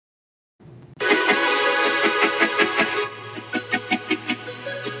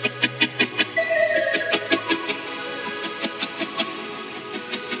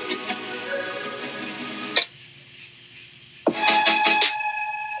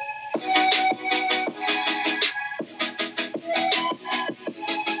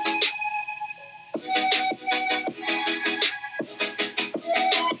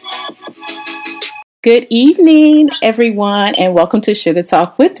Good evening, everyone, and welcome to Sugar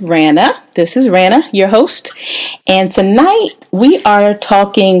Talk with Rana. This is Rana, your host, and tonight we are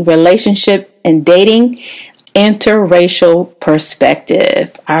talking relationship and dating, interracial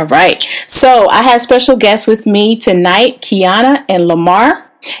perspective. All right, so I have special guests with me tonight, Kiana and Lamar.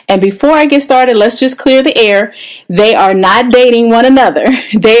 And before I get started, let's just clear the air. They are not dating one another.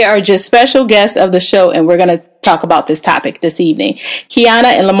 They are just special guests of the show, and we're going to talk about this topic this evening. Kiana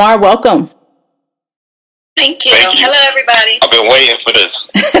and Lamar, welcome. Thank you. Hello, everybody. I've been waiting for this.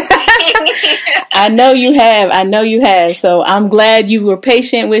 I know you have. So I'm glad you were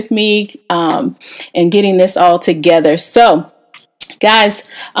patient with me and getting this all together. So, guys,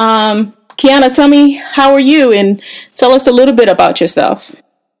 Kiana, tell me, how are you? And tell us a little bit about yourself.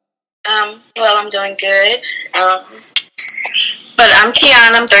 Well, I'm doing good. But I'm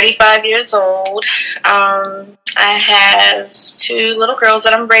Kiana. I'm 35 years old. I have 2 little girls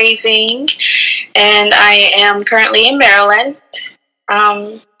that I'm raising, and I am currently in Maryland.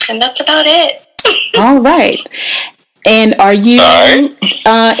 And that's about it. All right. And are you in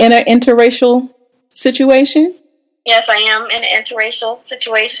an interracial situation? Yes, I am in an interracial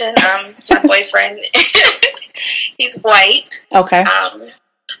situation. My boyfriend, he's white. Okay.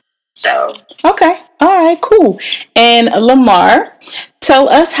 So. Okay. All right. Cool. And Lamar, tell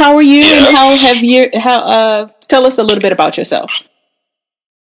us, how are you, and how have you? Tell us a little bit about yourself.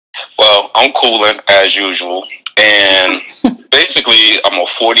 Well, I'm cooling as usual, and basically, I'm a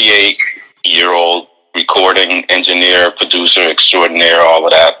 48-year-old recording engineer, producer extraordinaire, all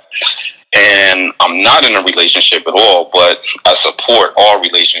of that. And I'm not in a relationship at all, but I support all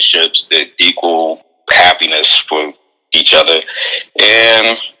relationships that equal happiness for each other.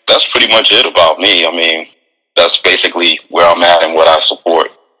 And that's pretty much it about me. I mean, that's basically where I'm at and what I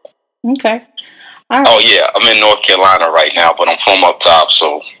support. Okay. All right. Oh, yeah. I'm in North Carolina right now, but I'm from up top,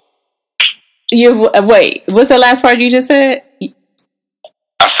 so. Wait, what's the last part you just said?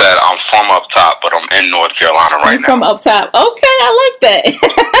 I said I'm from up top, but I'm in North Carolina right now. From up top. Okay, I like that.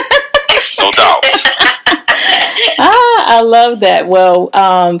 No doubt. I love that. Well,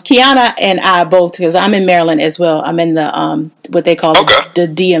 Kiana and I both, because I'm in Maryland as well. I'm in the what they call the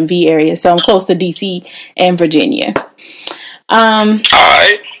DMV area, so I'm close to DC and Virginia. All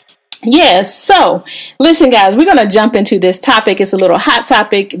right. Yeah, so listen, guys, we're going to jump into this topic. It's a little hot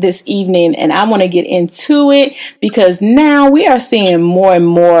topic this evening, and I want to get into it because now we are seeing more and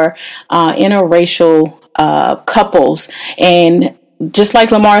more interracial couples. And just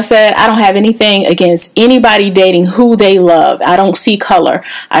like Lamar said, I don't have anything against anybody dating who they love. I don't see color.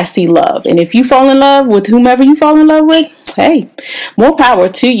 I see love. And if you fall in love with whomever you fall in love with, hey, more power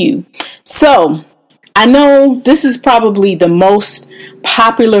to you. So I know this is probably the most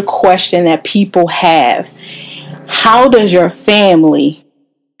popular question that people have. How does your family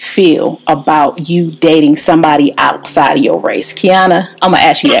feel about you dating somebody outside of your race? Kiana, I'm going to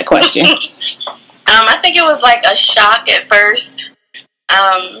ask you that question. I think it was like a shock at first.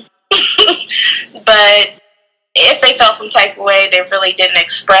 But if they felt some type of way, they really didn't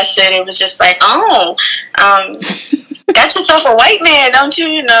express it. It was just like, got yourself a white man, don't you?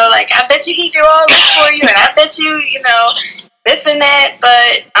 You know, like, I bet you he do all this for you, and I bet you, you know, this and that.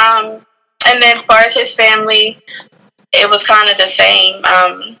 But, and then as far as his family, it was kind of the same.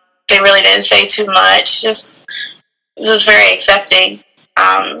 They really didn't say too much. Just very accepting.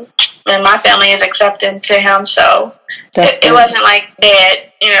 And my family is accepting to him, so it wasn't like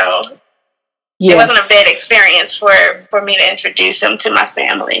bad, you know. Yeah. It wasn't a bad experience for me to introduce him to my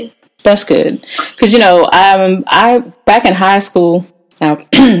family. That's good, because you know, I back in high school. Now,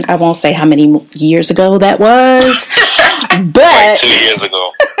 I won't say how many years ago that was, but like 2 years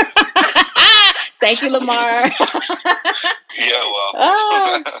ago. Thank you, Lamar. Yeah,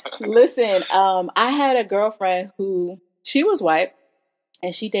 well. Listen, I had a girlfriend who, she was white,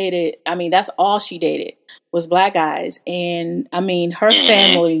 and she dated, I mean, that's all she dated was black guys. And I mean, her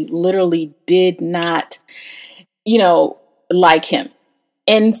family literally did not, you know, like him.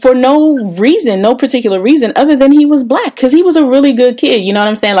 And for no reason, no particular reason other than he was black, because he was a really good kid. You know what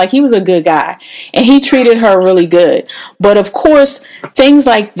I'm saying? Like, he was a good guy and he treated her really good. But of course, things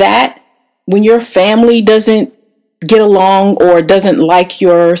like that, when your family doesn't get along or doesn't like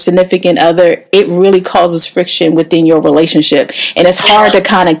your significant other, it really causes friction within your relationship. And it's hard to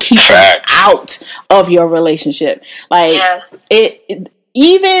kind of keep them out of your relationship. Like, it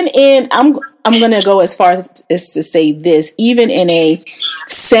even in, I'm going to go as far as to say this, even in a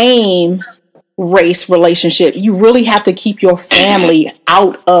same race relationship, you really have to keep your family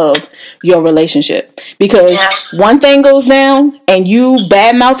out of your relationship, because one thing goes down and you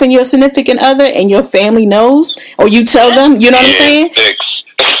bad mouthing your significant other and your family knows, or you tell them, you know what I'm saying?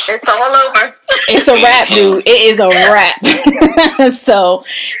 It's all over. It's a wrap, dude. It is a wrap. So,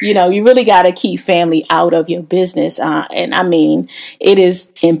 you really got to keep family out of your business. And I mean, it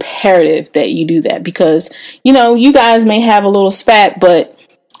is imperative that you do that because, you guys may have a little spat, but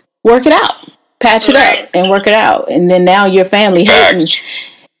work it out, patch it up and work it out. And then now your family hating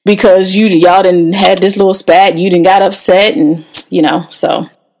because y'all didn't had this little spat. You didn't got upset and, so.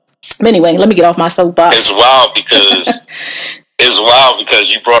 Anyway, let me get off my soapbox. It's wild because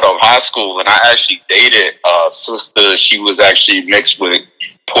you brought up high school, and I actually dated a sister. She was actually mixed with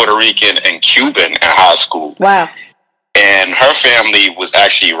Puerto Rican and Cuban in high school. Wow. And her family was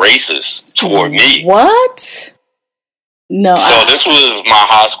actually racist toward me. What? No. So this was my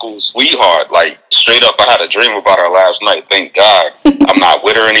high school sweetheart. Like, straight up, I had a dream about her last night. Thank God I'm not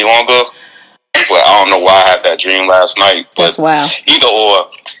with her any longer. But I don't know why I had that dream last night. But that's wow. Either or.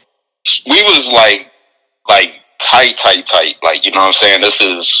 We was like tight. Like, you know what I'm saying? This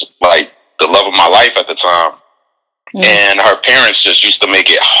is like the love of my life at the time. Mm. And her parents just used to make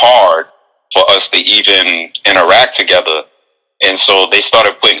it hard for us to even interact together. And so they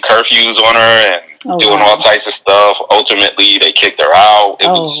started putting curfews on her and doing all types of stuff. Ultimately, they kicked her out. It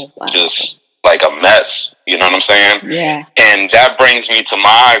was just like a mess. You know what I'm saying? Yeah. And that brings me to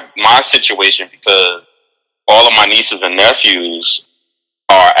my situation because all of my nieces and nephews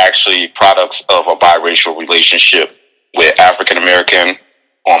are actually products of a biracial relationship with African American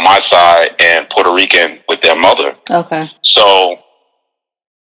on my side and Puerto Rican with their mother. Okay. So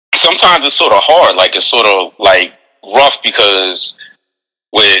sometimes it's sort of hard, like it's sort of like rough because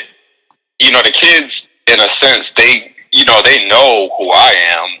with, the kids in a sense, they know who I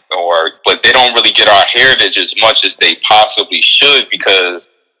am but they don't really get our heritage as much as they possibly should because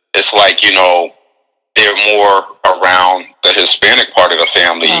it's like, they're more around the Hispanic part of the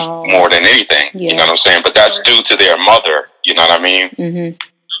family more than anything. Yeah. You know what I'm saying? But that's due to their mother. You know what I mean? Mm-hmm.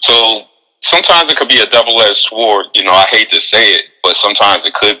 So sometimes it could be a double-edged sword. I hate to say it, but sometimes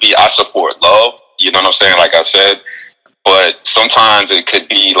it could be. I support love. You know what I'm saying? Like I said. But sometimes it could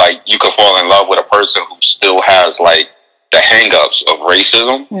be like you could fall in love with a person who still has like the hang-ups of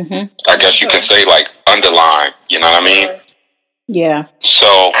racism. Mm-hmm. I guess you could say like underlying. You know what I mean? Yeah.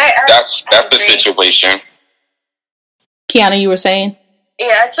 So that's the situation. Kiana, you were saying?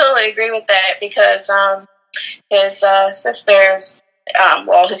 Yeah, I totally agree with that because his sisters,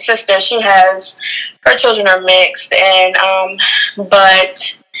 his sister, her children are mixed, and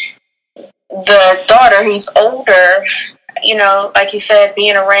but the daughter, who's older, like you said,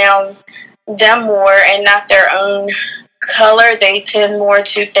 being around them more and not their own color, they tend more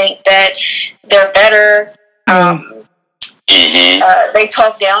to think that they're better. They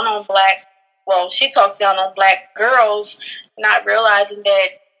talk down on she talks down on black girls, not realizing that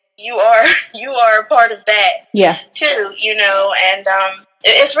you are a part of that too, and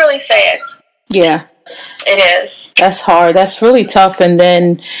it's really sad. Yeah. It is. That's hard. That's really tough. And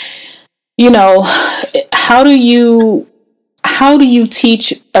then, how do you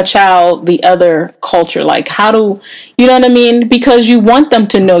teach a child the other culture? Like, you know what I mean? Because you want them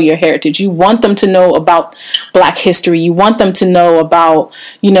to know your heritage. You want them to know about Black history. You want them to know about,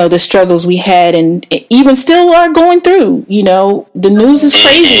 the struggles we had and even still are going through. The news is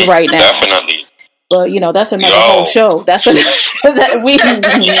crazy right now. Definitely. But, that's another whole show. That's we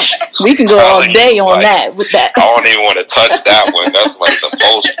can go all day on that with that. I don't even want to touch that one. That's like the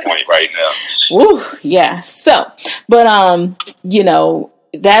most point right now. Woo, yeah. So, but,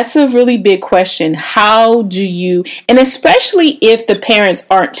 that's a really big question. How do you, and especially if the parents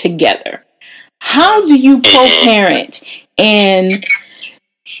aren't together, how do you co-parent and,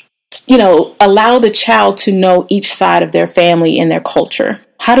 allow the child to know each side of their family and their culture?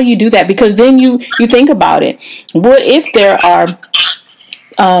 How do you do that? Because then you think about it. What if there are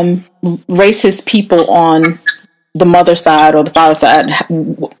racist people on the mother side or the father side,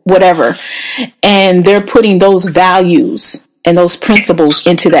 whatever, and they're putting those values and those principles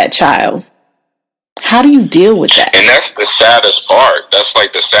into that child? How do you deal with that? And that's the saddest part. That's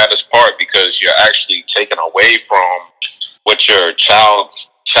like the saddest part because you're actually taken away from what your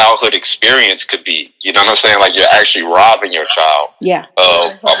childhood experience could be. You know what I'm saying? Like you're actually robbing your child of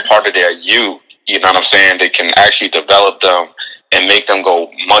a part of their youth. You know what I'm saying? They can actually develop them and make them go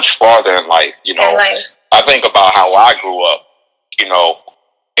much farther in life. I think about how I grew up,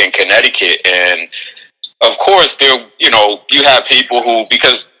 in Connecticut, and of course there, you have people who,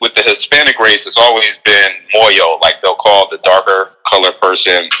 because with the Hispanic race, it's always been moyo, like they'll call the darker colored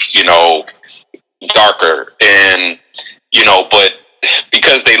person, darker, and but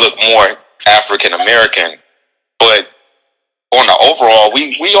because they look more African American, but on the overall,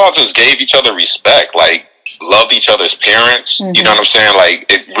 we all just gave each other respect. Like loved each other's parents. Mm-hmm. You know what I'm saying? Like,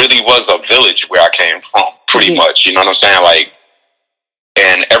 it really was a village where I came from, pretty much. You know what I'm saying? Like,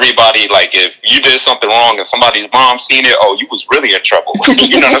 and everybody, like, if you did something wrong and somebody's mom seen it, oh, you was really in trouble.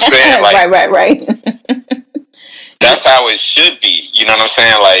 You know what I'm saying? Like, right. That's how it should be. You know what I'm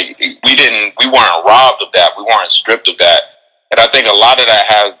saying? Like, we weren't robbed of that. We weren't stripped of that. And I think a lot of that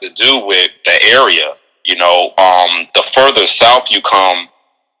has to do with the area. You know, the further south you come,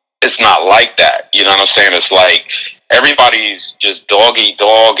 it's not like that. You know what I'm saying? It's like everybody's just dog eat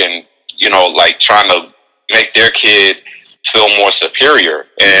dog and, you know, like trying to make their kid feel more superior.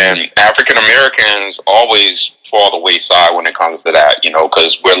 And African Americans always fall the wayside when it comes to that, you know,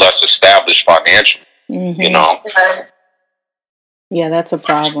 because we're less established financially, you know? Yeah, that's a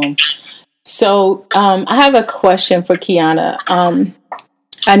problem. So I have a question for Kiana.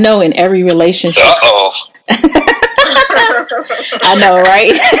 I know in every relationship. Uh-oh. I know,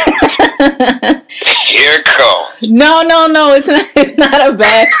 right? Here it goes. No. It's not a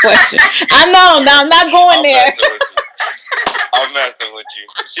bad question. I know. No, I'm not going there. I'm messing with you.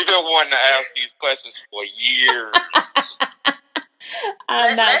 She's been wanting to ask these questions for years.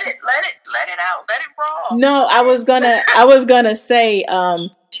 Let it out. Let it roll. No, I was gonna say,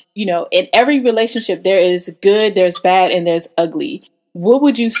 you know, in every relationship there is good, there's bad, and there's ugly. What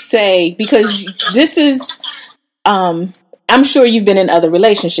would you say? Because this is, I'm sure you've been in other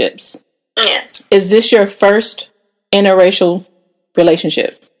relationships. Yes. Is this your first interracial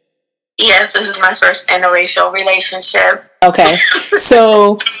relationship? Yes, this is my first interracial relationship. Okay.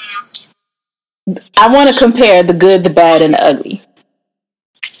 So I want to compare the good, the bad, and the ugly.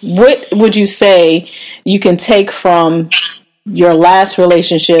 What would you say you can take from your last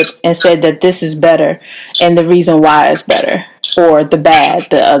relationship and say that this is better and the reason why it's better, or the bad,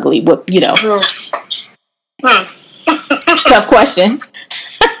 the ugly? What, you know? Tough question.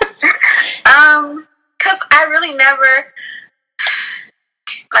 Because I really never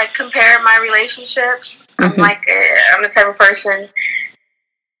like compare my relationships. I'm the type of person.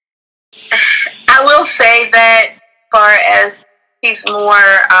 I will say that far as he's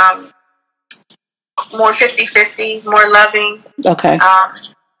more 50-50, more loving. Okay.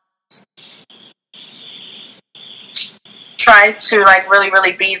 Try to like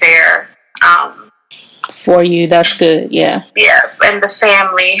really be there. For you, that's good. Yeah. Yeah, and the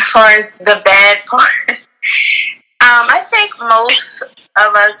family. As far as the bad part, I think most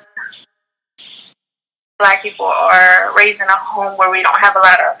of us Black people are raised in a home where we don't have a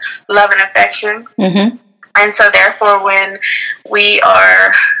lot of love and affection. Mm-hmm. And so therefore when we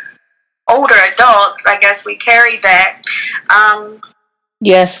are older adults, I guess we carry that.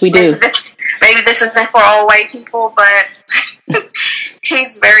 Yes, we do. Maybe this isn't for all white people, but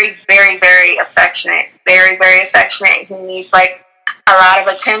he's very, very, very affectionate. Very, very affectionate. He needs like a lot of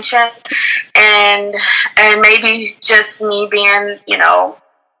attention. And maybe just me being, you know,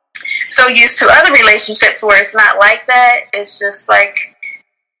 so used to other relationships where it's not like that. It's just like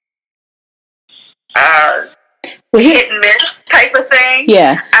hit and miss type of thing.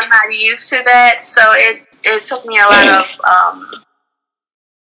 Yeah. I'm not used to that. So it took me a lot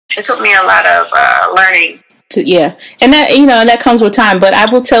of learning. Yeah. And that, you know, and that comes with time. But I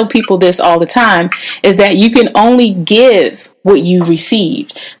will tell people this all the time, is that you can only give what you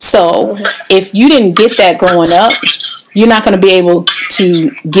received. So if you didn't get that growing up, you're not going to be able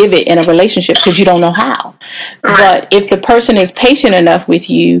to give it in a relationship because you don't know how. But if the person is patient enough with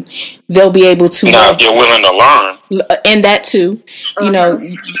you, they'll be able to. Now, if you're willing to learn. And that too, you know,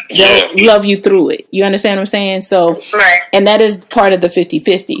 they'll love you through it. You understand what I'm saying? So, and that is part of the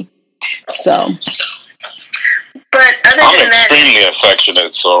 50-50. So. But other I'm than that, extremely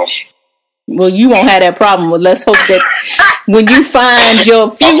affectionate, so. Well, you won't have that problem. Well, let's hope that when you find your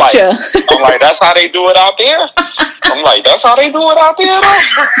future. I'm like, that's how they do it out there? I'm like, that's how they do it out there, though?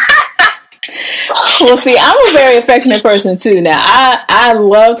 Well, see, I'm a very affectionate person, too. Now, I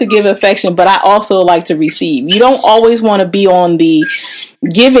love to give affection, but I also like to receive. You don't always want to be on the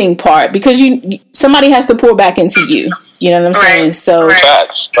giving part because somebody has to pour back into you. You know what I'm saying? So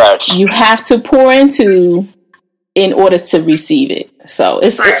facts. You have to pour into in order to receive it. So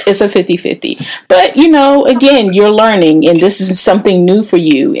it's a 50-50. But, you know, again, you're learning and this is something new for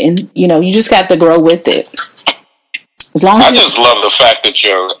you. And, you know, you just got to grow with it. As long as I just love the fact that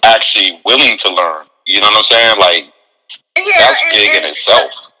you're actually willing to learn. You know what I'm saying? Like, that's big in itself.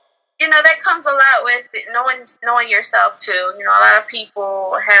 You know, that comes a lot with knowing yourself, too. You know, a lot of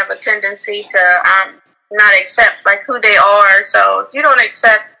people have a tendency to not accept, like, who they are. So if you don't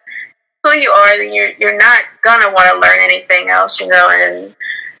accept who you are, then you're not gonna want to learn anything else, you know. And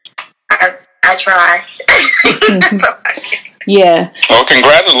I try. Yeah. Well,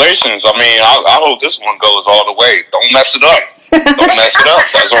 congratulations. I mean, I hope this one goes all the way. Don't mess it up. Don't mess it up.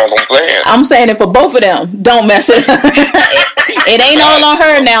 That's all I'm saying. I'm saying it for both of them. Don't mess it up. It ain't all on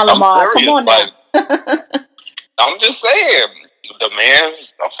her now, Lamar. Come on now. Like, I'm just saying, the man's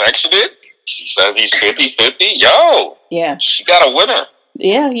affectionate. She says he's 50-50. Yo. Yeah. She got a winner.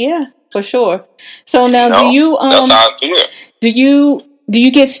 Yeah, for sure. So now, that's how I feel. do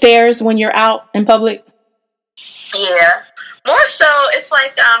you get stares when you're out in public? Yeah. More so, it's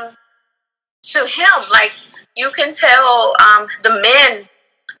like, to him, like, you can tell, the men,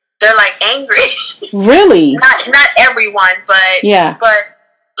 they're like angry. Really? Not everyone, but yeah. But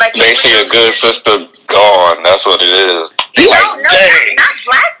like they see a good sister gone. That's what it is. Not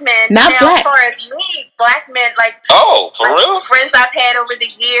black men. Not black. As far as me, black men, like, for real? Friends I've had over the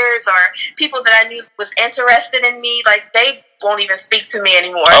years, or people that I knew was interested in me, like, they won't even speak to me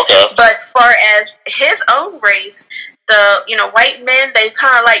anymore. Okay. But far as his own race, the white men, they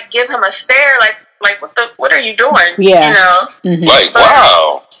kind of like give him a stare, like what are you doing? Yeah. Mm-hmm. Like,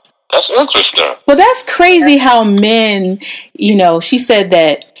 wow. That's interesting. Well, that's crazy how men, she said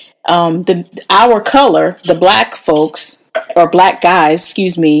that our color, the black folks, or black guys,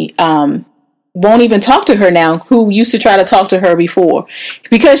 excuse me, won't even talk to her now, who used to try to talk to her before.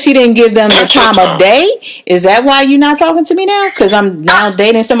 Because she didn't give them the time of day? Is that why you're not talking to me now? Because I'm now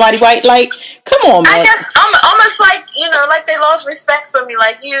dating somebody white? Like, come on, man. I guess I'm almost like, like they lost respect for me.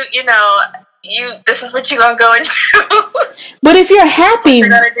 Like, this is what you're gonna go and do. But if you're happy,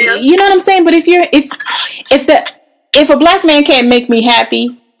 you know what I'm saying? But if a black man can't make me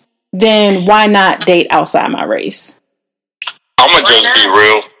happy, then why not date outside my race? I'm gonna just be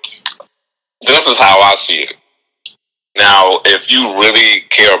real. This is how I see it. Now, if you really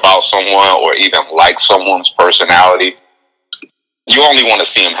care about someone or even like someone's personality, you only want to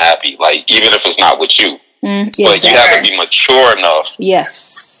see them happy. Like, even if it's not with you. But exactly. You have to be mature enough.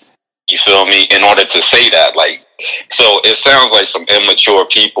 Yes. You feel me? In order to say that, like, so it sounds like some immature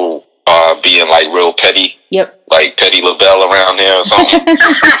people being like real petty. Yep. Like Petty LaBelle around there or something.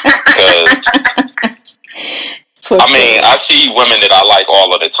 Because I see women that I like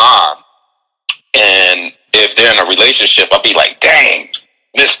all of the time, and if they're in a relationship, I'll be like, dang,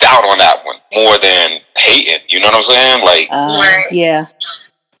 missed out on that one more than hating. You know what I'm saying? Like, yeah.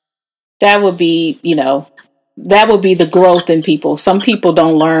 That would be, that would be the growth in people. Some people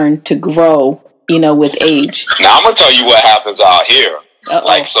don't learn to grow, with age. Now, I'm going to tell you what happens out here. Uh-oh.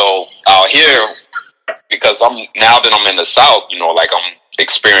 Like, so out here, because now that I'm in the South, like I'm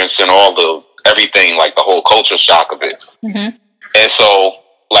experiencing everything, like the whole culture shock of it. Mm-hmm. And so,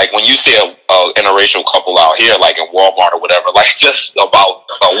 like, when you see a interracial couple out here, like in Walmart or whatever, like just about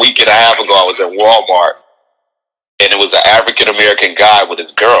a week and a half ago, I was in Walmart, and it was an African-American guy with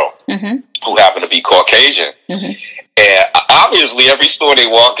his girl, mm-hmm. who happened to be Caucasian. Mm-hmm. And obviously, every store they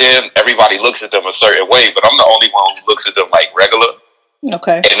walk in, everybody looks at them a certain way, but I'm the only one who looks at them like regular.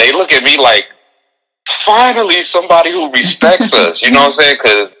 Okay. And they look at me like, finally, somebody who respects us. You know what I'm saying?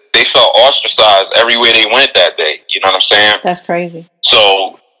 Because they felt ostracized everywhere they went that day. You know what I'm saying? That's crazy.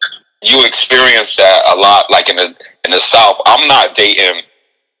 So you experience that a lot, like in the South. I'm not dating,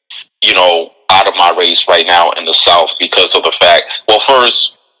 out of my race right now in the South because of the fact. Well,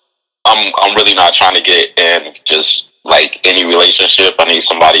 first, I'm really not trying to get in just like any relationship. I need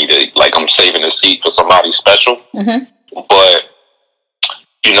somebody that, like, I'm saving a seat for somebody special. Mm-hmm. But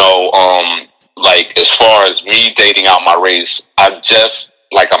like, as far as me dating out my race, I'm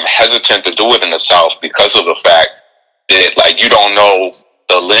hesitant to do it in the South because of the fact that, like, you don't know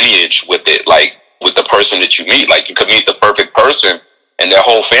the lineage with it, like, with the person that you meet. Like, you could meet the perfect person and their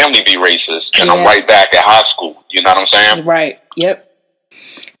whole family be racist, and I'm right back at high school. You know what I'm saying? Right. Yep.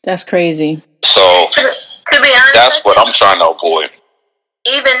 That's crazy. So, to be honest, that's what I'm trying to avoid.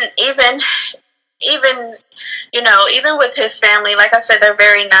 Even with his family, like I said, they're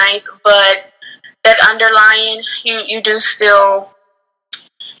very nice, but that underlying, you do still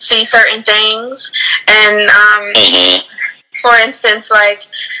see certain things. And mm-hmm. for instance, like,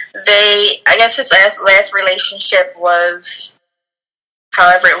 I guess his last relationship was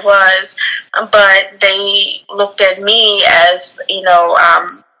however it was, but they looked at me as,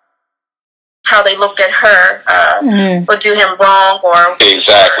 how they looked at her would do him wrong, or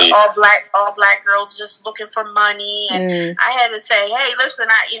exactly. Or all black girls just looking for money, and I had to say, hey, listen,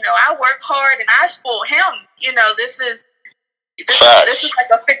 I work hard and I spoil him. This is like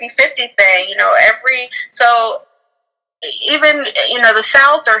a 50-50 thing. So even the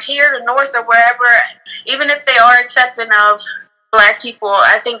South or here, the North or wherever, even if they are accepting of black people,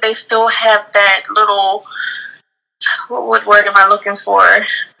 I think they still have that little what word am I looking for?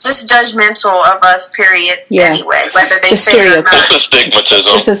 Just judgmental of us, period. Yeah. Anyway, whether they The say it or not. It's a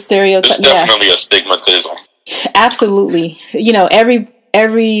stigmatism. It's a stereotype. It's definitely a stigmatism. Absolutely. You know, every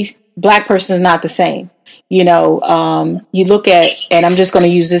Black person is not the same. You know, you look at, and I'm just going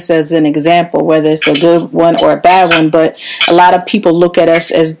to use this as an example, whether it's a good one or a bad one, but a lot of people look at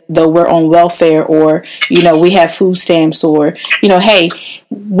us as though we're on welfare, or, you know, we have food stamps, or, you know, hey,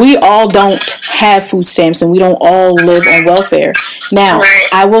 we all don't have food stamps and we don't all live on welfare. Now,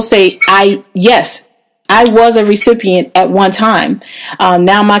 I will say, yes, I was a recipient at one time.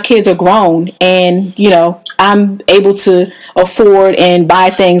 Now my kids are grown, and, you know, I'm able to afford and buy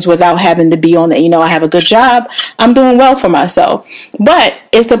things without having to be on the, you know, I have a good job. I'm doing well for myself. But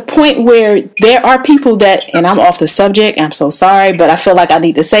it's the point where there are people that, and I'm off the subject, I'm so sorry, but I feel like I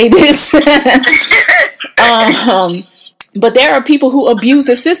need to say this. But there are people who abuse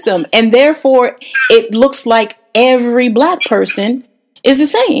the system, and therefore it looks like every Black person is the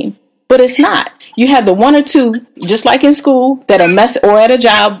same, but it's not. You have the one or two, just like in school, that'll mess, or at a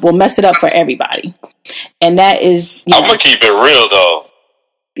job, will mess it up for everybody. And that is, you know, I'm gonna keep it real though.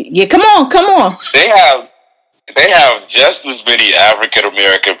 Yeah, come on. They have just as many African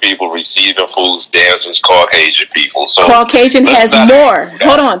American people receiving food stamps as Caucasian people. So Caucasian has more.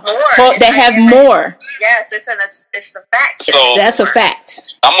 Hold on. They have more. Yes, it's the fact. So That's a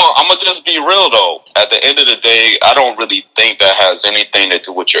fact. I'm gonna just be real though. At the end of the day, I don't really think that has anything to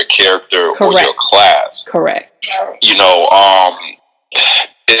do with your character or your class. Correct. You know,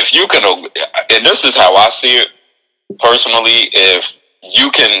 if you can, and this is how I see it personally, if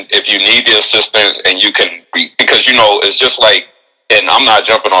you need the assistance and you can, because, you know, it's just like, and I'm not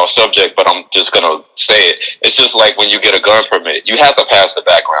jumping off subject, but I'm just going to say it. It's just like when you get a gun permit, you have to pass the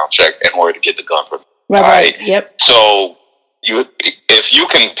background check in order to get the gun permit. Right. Yep. So if you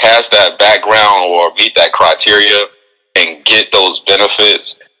can pass that background or meet that criteria and get those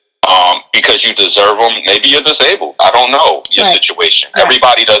benefits, because you deserve them, maybe you're disabled. I don't know your situation. Right.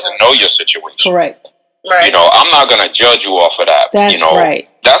 Everybody doesn't know your situation. Correct. Right. You know, I'm not going to judge you off of that. That's, you know, right.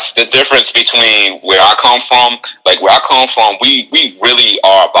 That's the difference between where I come from. Like, where I come from, we really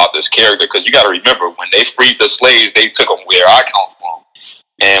are about this character, because you got to remember, when they freed the slaves, they took them where I come from.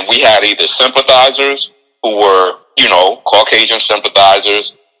 And we had either sympathizers who were, you know, Caucasian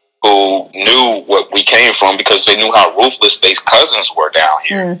sympathizers who knew what we came from because they knew how ruthless their cousins were down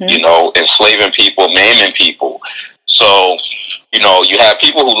here, you know, enslaving people, maiming people. So, you know, you have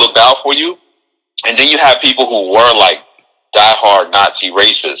people who looked out for you, and then you have people who were like diehard Nazi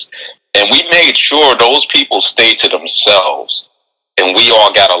racists. And we made sure those people stayed to themselves and we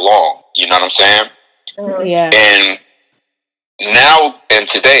all got along. You know what I'm saying? Yeah. And now and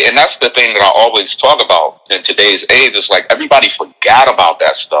today, and that's the thing that I always talk about in today's age, is like everybody forgot about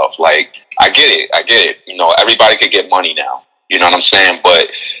that stuff. Like, I get it. You know, everybody could get money now. You know what I'm saying? But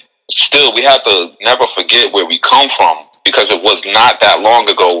still, we have to never forget where we come from, because it was not that long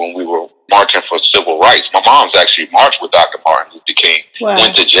ago when we were marching for civil rights. My mom's actually marched with Dr. Martin Luther King. Wow.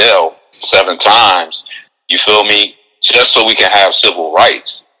 Went to jail 7 times. You feel me? Just so we can have civil rights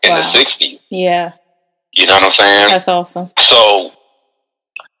in the 60s. Yeah. You know what I'm saying? That's awesome. So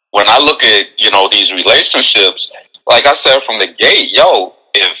when I look at, you know, these relationships, like I said from the gate, yo,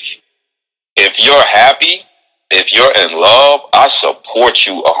 if you're happy, if you're in love, I support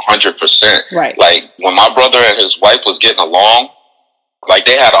you 100%. Right. Like, when my brother and his wife was getting along, like,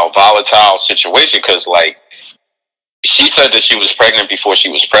 they had a volatile situation, because, like, she said that she was pregnant before she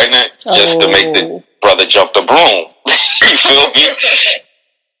was pregnant, just to make the brother jump the broom. You feel me?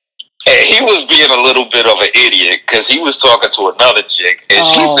 And he was being a little bit of an idiot, because he was talking to another chick, and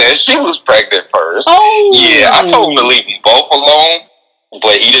she said she was pregnant first. Yeah, I told him to leave them both alone,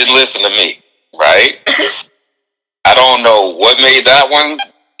 but he didn't listen to me, right? I don't know what made that one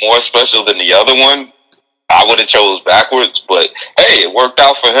more special than the other one. I would have chose backwards, but hey, it worked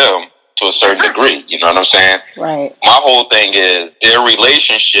out for him to a certain degree. You know what I'm saying? Right. My whole thing is their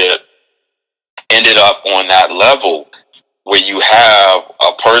relationship ended up on that level where you have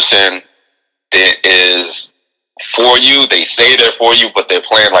a person that is for you, they say they're for you, but they're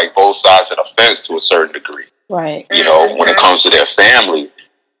playing like both sides of the fence to a certain degree. Right. You know, when it comes to their family.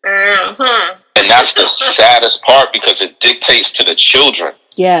 And that's the saddest part, because it dictates to the children.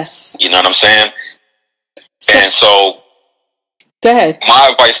 Yes. You know what I'm saying? And so, go ahead. My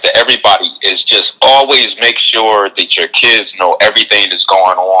advice to everybody is just always make sure that your kids know everything that's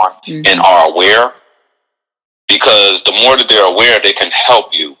going on and are aware. Because the more that they're aware, they can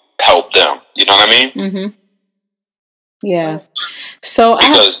help them. You know what I mean? Mm-hmm. Yeah. So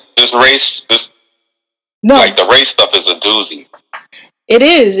because the race stuff is a doozy. It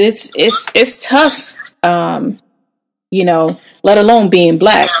is. It's tough. you know, let alone being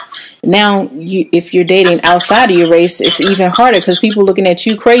black. Now, if you're dating outside of your race, it's even harder because people looking at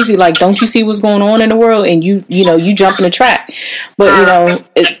you crazy, like, don't you see what's going on in the world? And you jump in the track. But, you know,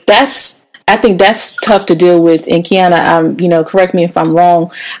 I think that's tough to deal with. And Kiana, you know, correct me if I'm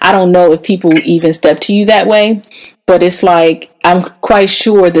wrong. I don't know if people even step to you that way, but it's like, I'm quite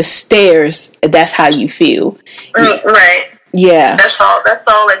sure the stares, that's how you feel. Right. Yeah. That's all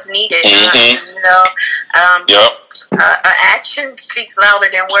that's needed. Mm-hmm. You know, Yep. action speaks louder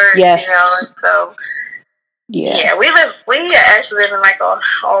than words. Yes. You know, so yeah, we actually live in like a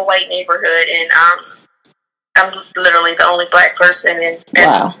all white neighborhood, and I'm literally the only black person and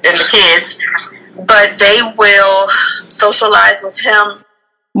the kids, but they will socialize with him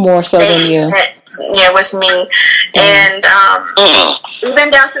more so than you. Yeah, with me. And even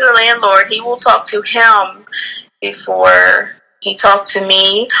down to the landlord, he will talk to him before he talked to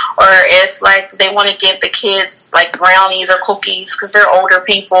me. Or if like they want to give the kids like brownies or cookies because they're older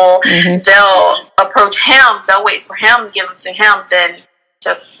people, they'll approach him. They'll wait for him to give them to him, then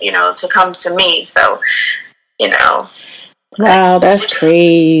to come to me. So, you know. Wow, that's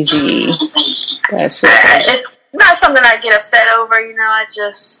crazy. That's really it's not something I get upset over. You know, I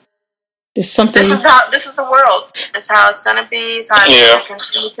just. There's something. This is the world. This is how it's gonna be. It's how it's gonna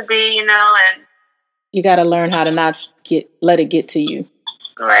continue to be. You know, and you got to learn how to not let it get to you.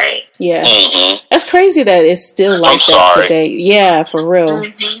 Right. Yeah. Mm-hmm. That's crazy that it's still like that today. Yeah, for real.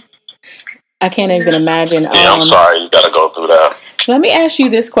 Mm-hmm. I can't even imagine. Yeah, I'm sorry. You got to go through that. Let me ask you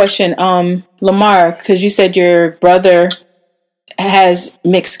this question, Lamar, because you said your brother has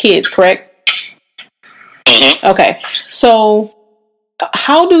mixed kids, correct? Mm-hmm. Okay. So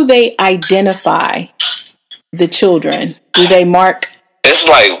how do they identify the children? Do they mark?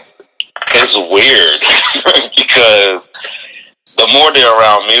 It's weird because the more they're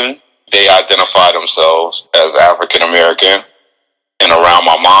around me, they identify themselves as African American and around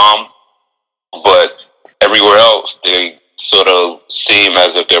my mom, but everywhere else they sort of seem as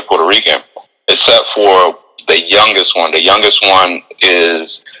if they're Puerto Rican, except for the youngest one. The youngest one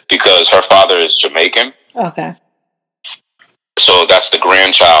is because her father is Jamaican. Okay. So that's the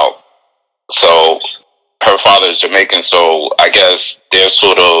grandchild. So her father is Jamaican, so I guess they're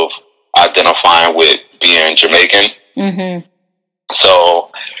sort of identifying with being Jamaican. Mm-hmm. So,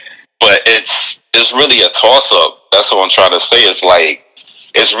 but it's really a toss-up. That's what I'm trying to say. It's like,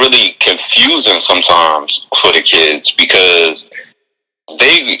 it's really confusing sometimes for the kids because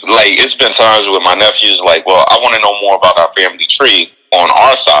it's been times with my nephews, like, well, I want to know more about our family tree on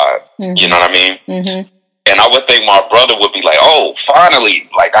our side. Mm-hmm. You know what I mean? Mm-hmm. And I would think my brother would be like, oh, finally,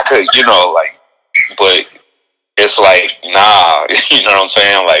 like, I could, but it's like, nah, you know what I'm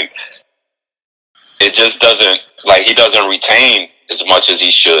saying? Like, it just doesn't, like, he doesn't retain as much as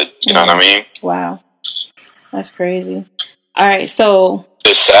he should. You know what I mean? Wow. That's crazy. All right, so.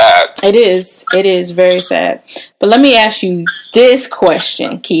 It's sad. It is very sad. But let me ask you this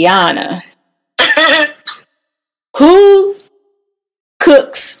question, Kiana. Who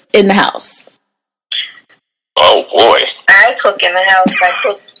cooks in the house? Oh, boy. I cook in the house. I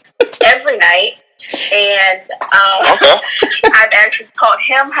cook every night. And I've actually taught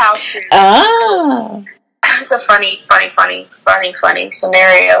him how to. Oh. It's a funny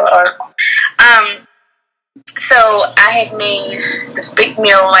scenario. So I had made this big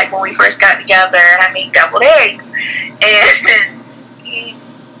meal, like when we first got together, and I made deviled eggs. And he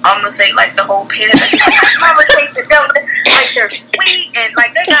almost ate like the whole pan. Mama takes the deviled eggs, like they're sweet and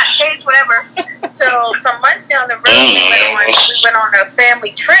like they got taste, whatever. So some months down the road, we went on a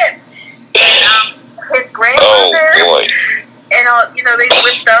family trip. And his grandmother and they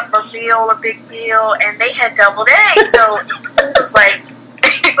whipped up a big meal, and they had deviled eggs. So it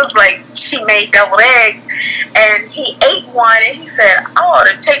was like she made deviled eggs, and he ate one, and he said, "I ought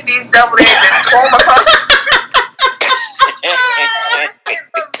to take these deviled eggs and throw them across." I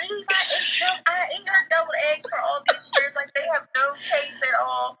can't believe I ate her deviled eggs for all these years. Like, they have no taste at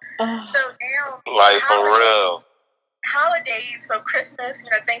all. So now, like, for real. Holidays, so Christmas,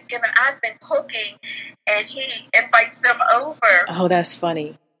 Thanksgiving, I've been cooking, and he invites them over. Oh, that's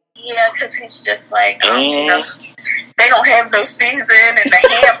funny. Yeah, because he's just like, they don't have no season, and the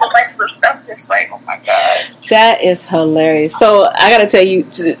ham, like the stuff, just like, oh my God. That is hilarious. So I got to tell you,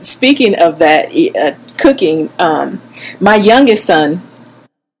 speaking of that, cooking, my youngest son,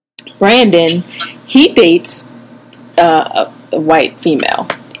 Brandon, he dates a white female.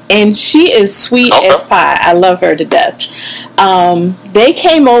 And she is sweet as pie. I love her to death. They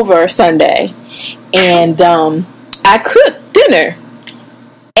came over Sunday, and I cooked dinner.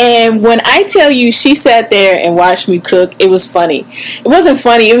 And when I tell you, she sat there and watched me cook, it was funny. It wasn't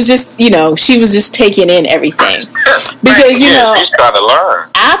funny. It was just, she was just taking in everything. Because, she's trying to learn.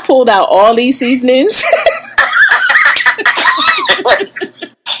 I pulled out all these seasonings.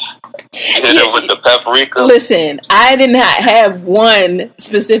 With the paprika. Listen, I did not have one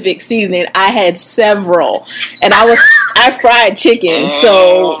specific seasoning. I had several, and I fried chicken.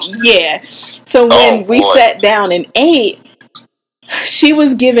 So yeah. So when we sat down and ate, she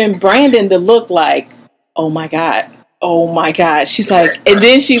was giving Brandon the look like, "Oh my god." She's like, and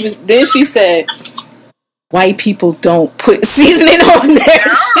then she said, "White people don't put seasoning on their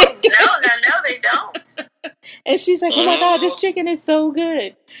chicken." No, they don't. And she's like, "Oh my god, this chicken is so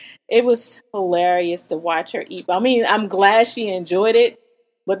good." It was hilarious to watch her eat. I mean, I'm glad she enjoyed it.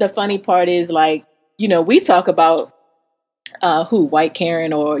 But the funny part is, like, we talk about White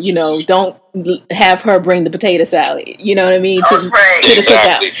Karen, or, don't have her bring the potato salad. You know what I mean? To the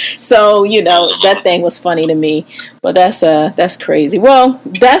cookout. So, that thing was funny to me. But that's crazy. Well,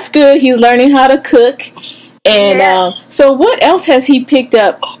 that's good. He's learning how to cook. And so what else has he picked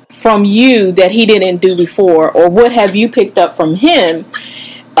up from you that he didn't do before? Or what have you picked up from him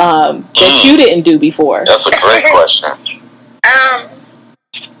that you didn't do before? That's a great question.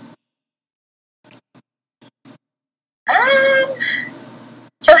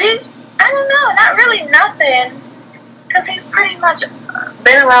 So I don't know, not really nothing, because he's pretty much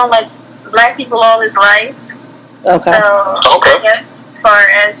been around like black people all his life. Okay. So I guess as far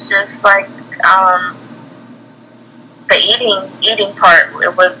as just like the eating part,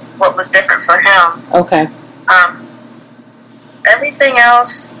 it was what was different for him. Okay. Everything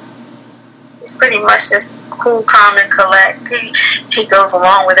else, he's pretty much just cool, calm, and collect. He goes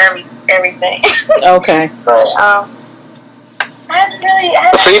along with everything. Okay. But I haven't really.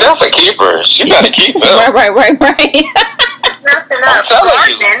 See, that's a keeper. She got to keep it. Right. Nothing up.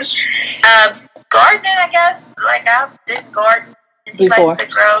 Gardening, I guess. Like, I didn't garden. And he likes to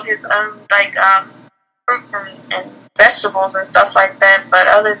grow his own, like, fruits and vegetables and stuff like that. But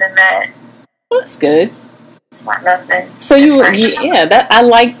other than that, that's good. It's not nothing. So I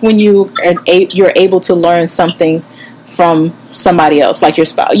like when you're able to learn something from somebody else, like your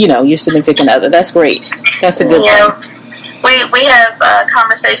spouse, your significant other. That's great. That's a good thing. We have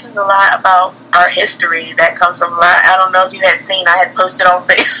conversations a lot about our history. That comes from a lot. I don't know if you had seen. I had posted on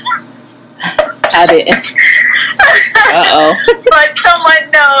Facebook. I didn't. But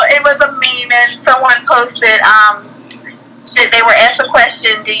it was a meme, and someone posted. They were asked a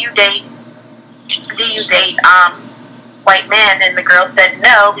question: Do you date white men? And the girl said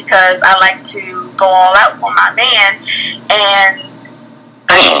no, because I like to go all out for my man, and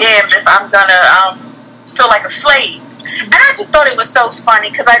I be damned if I'm gonna feel like a slave. And I just thought it was so funny,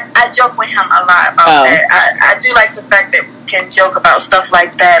 because I joke with him a lot about that. I do like the fact that we can joke about stuff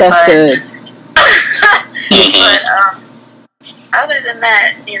like that. That's good. But other than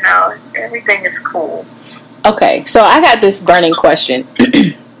that, everything is cool. Okay, so I got this burning question.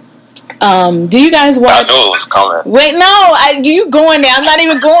 Do you guys watch? I knew it was coming. Wait, no, you going there? I'm not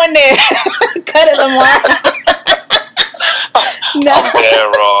even going there. Cut it, Lamar. No, I'm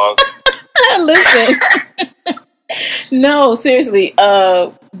dead wrong. Listen. No, seriously.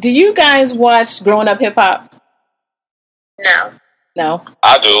 Do you guys watch Growing Up Hip Hop? No.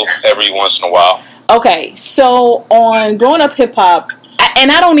 I do every once in a while. Okay, so on Growing Up Hip Hop,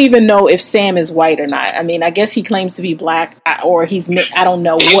 and I don't even know if Sam is white or not. I mean, I guess he claims to be black, or he's mixed. I don't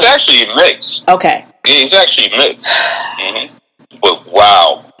know. He's actually mixed. Okay. He's actually mixed. Mm-hmm. But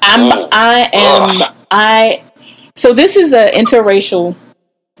wow. So this is an interracial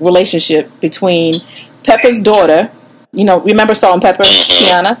relationship between Pepper's daughter. Remember Salt and Pepper,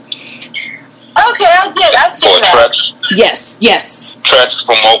 Kiana? Okay, I did. I've seen that. Yes. Tretch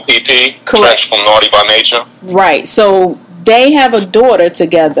from OPP. Correct. Tretch from Naughty by Nature. Right. So they have a daughter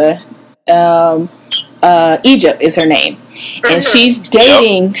together. Egypt is her name. And she's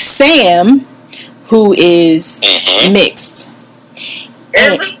dating Sam, who is mixed.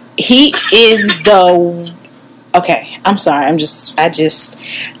 And he is the... Okay, I'm sorry. I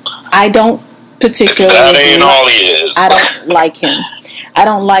don't particularly... That ain't all he is. I don't like him. I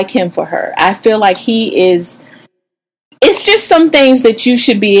don't like him for her. I feel like he is... It's just some things that you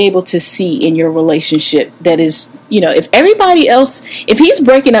should be able to see in your relationship that is, if everybody else... If he's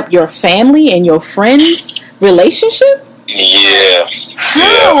breaking up your family and your friends' relationship... Yeah.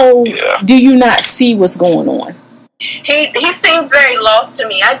 How do you not see what's going on? He seemed very lost to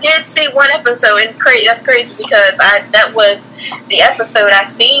me. I did see one episode, and that's crazy, because that was the episode I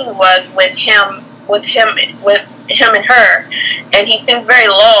seen was with him and her, and he seemed very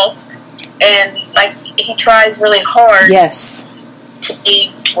lost, and like he tries really hard. Yes. To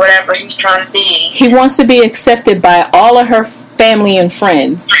be whatever he's trying to be. He wants to be accepted by all of her family and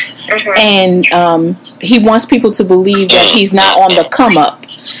friends. And he wants people to believe that he's not on the come up.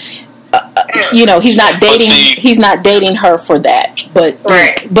 You know, he's not dating. He's not dating her for that. But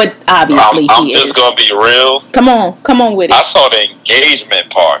obviously I'm he just is. gonna be real. Come on with it. I saw the engagement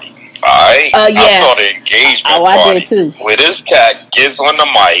party. All right. Yeah. I saw the engagement party. I did too. Where this cat gets on the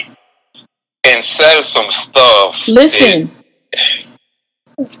mic and says some stuff. Listen.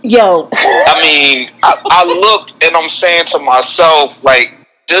 Yo. I mean, I looked and I'm saying to myself, like,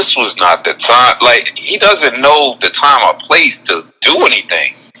 this was not the time. Like, he doesn't know the time or place to do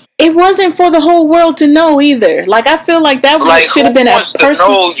anything. It wasn't for the whole world to know either. Like, I feel like that should have been a person.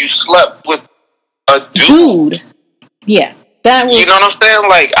 To know you slept with a dude. Yeah, that was. You know what I'm saying?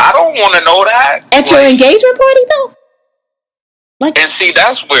 Like, I don't want to know that at your engagement party, though. Like, and see,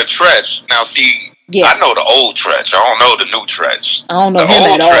 that's where Tretch. Now, see. Yeah. I know the old Tretch. I don't know the new Tretch. I don't know him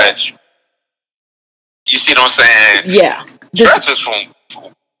at all. Tretch, you see what I'm saying? Yeah. Tretch is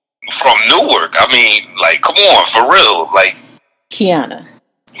from Newark. I mean, like, come on, for real. Like, Kiana.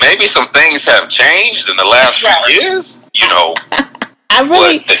 Maybe some things have changed in the last few years. You know. I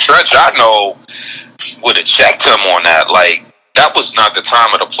really. But the Tretch I know would have checked him on that. Like, that was not the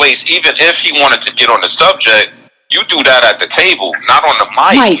time or the place. Even if he wanted to get on the subject, you do that at the table, not on the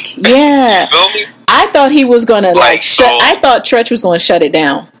mic. Yeah. You feel me? I thought he was gonna I thought Tretch was gonna shut it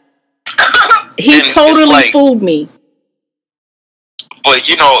down. He totally fooled me. But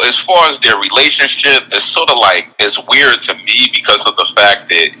you know, as far as their relationship, it's sort of like it's weird to me because of the fact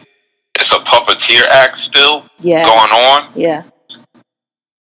that it's a puppeteer act still going on. Yeah.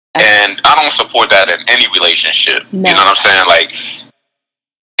 And I don't support that in any relationship. No. You know what I'm saying? Like,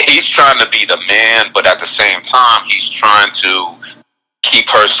 he's trying to be the man, but at the same time, he's trying to keep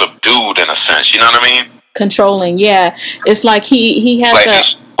her subdued in a sense. You know what I mean? Controlling, yeah. It's like he has like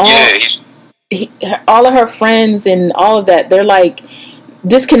all of her friends and all of that. They're like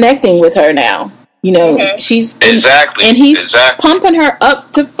disconnecting with her now. You know, she's exactly, and he's pumping her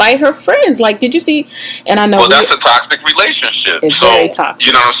up to fight her friends. Like, did you see? And I know, well, that's a toxic relationship. It's very toxic.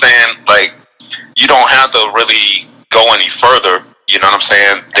 You know what I'm saying? Like, you don't have to really go any further. You know what I'm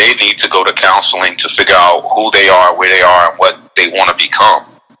saying? They need to go to counseling to figure out who they are, where they are, and what they want to become.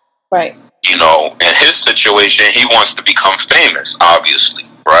 Right. You know, in his situation, he wants to become famous, obviously,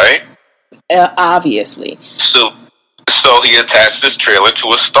 right? Obviously. So he attached this trailer to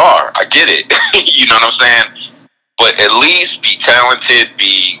a star. I get it. You know what I'm saying? But at least be talented,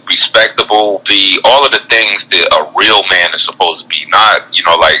 be respectable, be all of the things that a real man is supposed to be. Not, you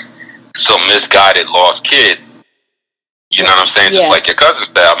know, like some misguided lost kid. You know what I'm saying? Yeah. Just like your cousin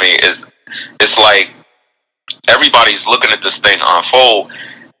said. I mean, it's like everybody's looking at this thing unfold,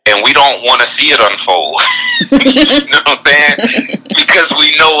 and we don't want to see it unfold. You know what I'm saying? Because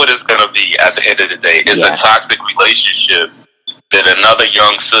we know what it's going to be at the end of the day. It's a toxic relationship that another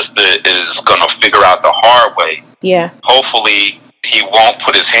young sister is going to figure out the hard way. Yeah. Hopefully, he won't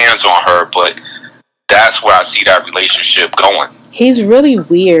put his hands on her, but that's where I see that relationship going. He's really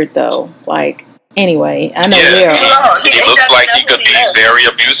weird, though. Like, anyway, I know he looks like he could be very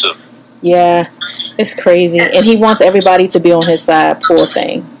abusive. Yeah, it's crazy. And he wants everybody to be on his side, poor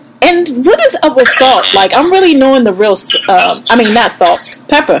thing. And what is up with Salt? Like, I'm really knowing the real, not Salt,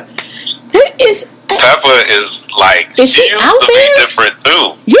 Pepper. What is... Pepper is like, is she used out to there? Be different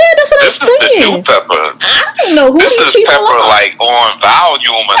too. Yeah, that's what I'm saying. This is the new Pepper. I don't know who these people Pepper, are. like, on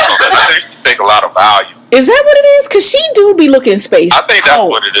Valium or something. I think she take a lot of Valium. Is that what it is? Because she do be looking spaced. I think that's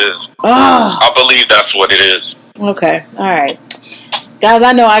what it is. I believe that's what it is. Okay, all right. Guys,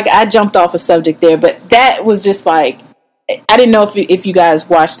 I know I jumped off a subject there, but that was just like, I didn't know if you guys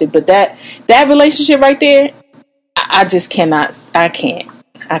watched it, but that relationship right there, I just cannot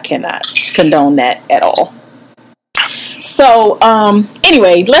condone that at all. So,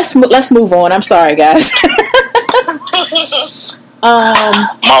 anyway, let's move on. I'm sorry, guys.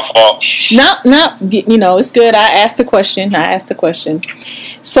 My fault. No, you know, it's good. I asked the question.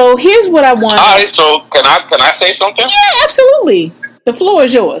 So here's what I want. All right, so can I say something? Yeah, absolutely. The floor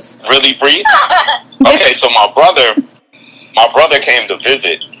is yours. Really brief? Okay, so my brother came to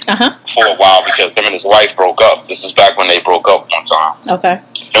visit for a while because him and his wife broke up. This is back when they broke up one time. Okay.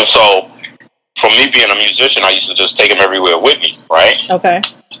 And so, from me being a musician, I used to just take him everywhere with me, right? Okay.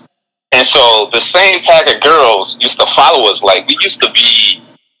 And so, the same pack of girls used to follow us. Like, we used to be,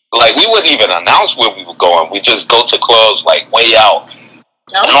 like, we wouldn't even announce where we were going. We just go to clubs, like, way out.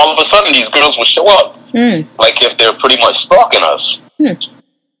 Nope. And all of a sudden, these girls would show up. Like, if they're pretty much stalking us.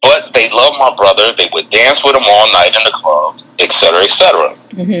 But they loved my brother. They would dance with him all night in the club, et cetera, et cetera.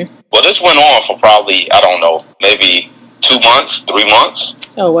 Well, this went on for probably, I don't know, maybe 2 months, 3 months.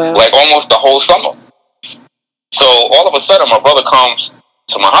 Oh, wow. Like almost the whole summer. So all of a sudden, my brother comes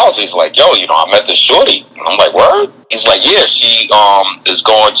to my house. He's like, yo, I met this shorty. And I'm like, word? He's like, yeah, she is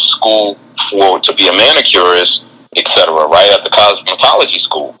going to school to be a manicurist, etc., right, at the cosmetology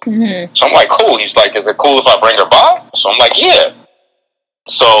school. Mm-hmm. So I'm like, cool. He's like, is it cool if I bring her by? So I'm like, yeah.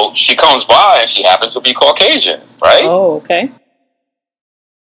 So she comes by, and she happens to be Caucasian, right? Oh, okay.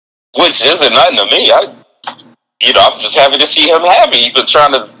 Which isn't nothing to me. I'm just happy to see him happy. He's been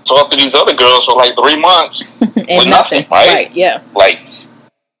trying to talk to these other girls for like 3 months with nothing, right? Yeah. Like,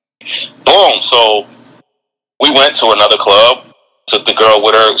 boom. So we went to another club, took the girl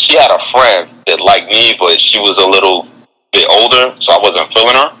with her. She had a friend that liked me, but she was a little bit older, so I wasn't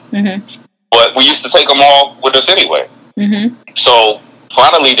feeling her. Mm-hmm. But we used to take them all with us anyway. Mm-hmm. So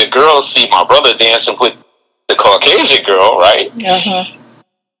finally, the girls see my brother dancing with the Caucasian girl, right? Uh-huh.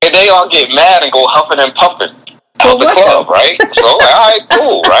 And they all get mad and go huffing and puffing out the club, right? So, all right,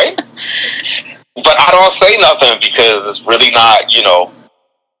 cool, right? But I don't say nothing because it's really not,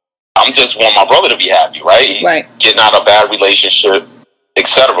 I'm just want my brother to be happy, right? Right. Getting out of a bad relationship,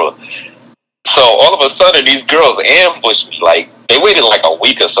 etc. So all of a sudden, these girls ambushed me. Like, they waited like a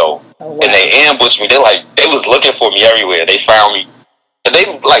week or so, and they ambushed me. They was looking for me everywhere. They found me. And they,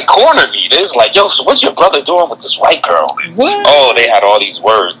 like, cornered me. They was like, yo, so what's your brother doing with this white girl? What? Oh, they had all these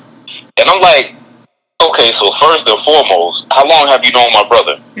words. And I'm like, okay, so first and foremost, how long have you known my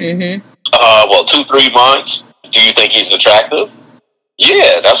brother? Mm-hmm. 2-3 months. Do you think he's attractive?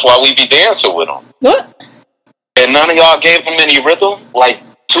 Yeah, that's why we be dancing with him. What? And none of y'all gave him any rhythm? Like,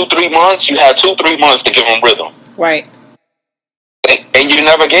 2-3 months? You had 2-3 months to give him rhythm. Right. And you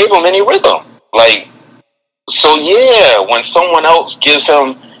never gave him any rhythm. Like, so yeah, when someone else gives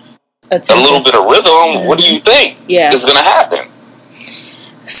him a little bit of rhythm, what do you think is going to happen?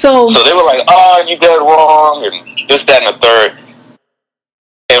 So they were like, oh, you got it wrong, and this, that, and the third.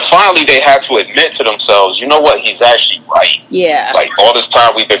 And finally, they had to admit to themselves, you know what, he's actually right. Yeah. Like, all this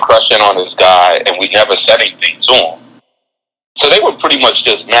time we've been crushing on this guy, and we never said anything to him. So they were pretty much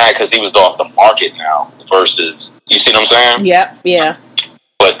just mad because he was off the market now versus, you see what I'm saying? Yep, yeah.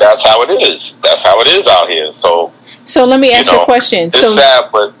 But that's how it is. That's how it is out here. So let me ask you a question. It's so sad,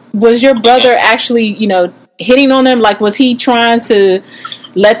 but was your brother actually, hitting on them? Like, was he trying to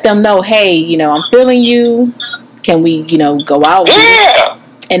let them know, hey, I'm feeling you. Can we, go out? Yeah.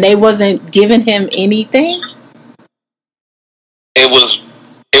 And they wasn't giving him anything? It was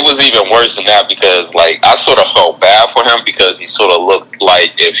even worse than that because, like, I sort of felt bad for him because he sort of looked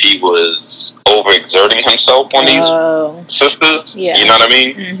like if he was overexerting himself on these sisters. Yeah. You know what I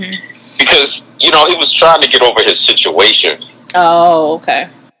mean? Mm-hmm. Because, he was trying to get over his situation. Oh, okay.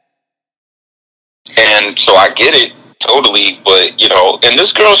 And so I get it totally, but, and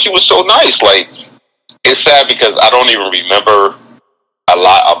this girl, she was so nice. Like, it's sad because I don't even remember a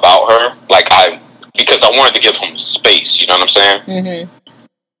lot about her. Like, because I wanted to give him space, you know what I'm saying? Mm-hmm.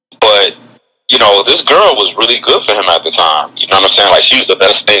 But, this girl was really good for him at the time. You know what I'm saying? Like, she was the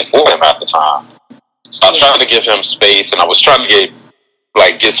best thing for him at the time. So I was trying to give him space, and I was trying to get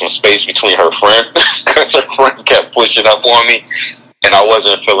some space between her friend, because her friend kept pushing up on me, and I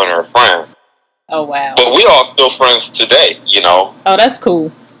wasn't feeling her friend. Oh, wow. But we all still friends today, Oh, that's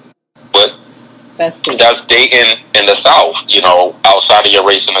cool. But that's cool. That's dating in the South, outside of your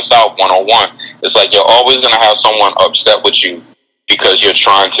race in the South, 101. It's like you're always going to have someone upset with you because you're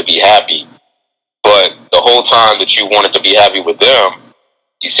trying to be happy. But the whole time that you wanted to be happy with them,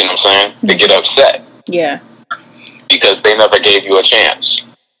 you see what I'm saying? They get upset. Yeah. Because they never gave you a chance.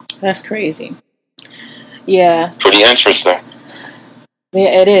 That's crazy. Yeah. Pretty interesting.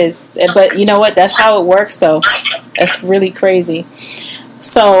 Yeah, it is. But you know what? That's how it works, though. That's really crazy.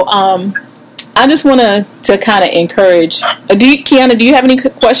 So, I just want to kind of encourage. Kiana, do you have any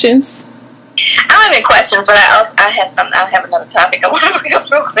questions? I don't have any questions, but I have another topic I want to bring up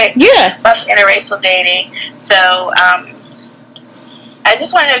real quick. Yeah. About interracial dating. So, I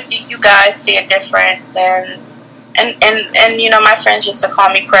just want to know, do you guys see a difference and my friends used to call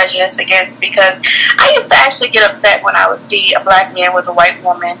me prejudiced against, because I used to actually get upset when I would see a black man with a white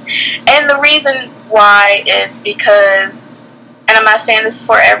woman. And the reason why is because, and I'm not saying this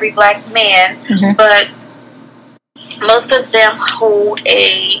for every black man, mm-hmm. but most of them hold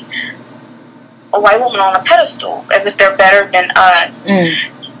a white woman on a pedestal as if they're better than us.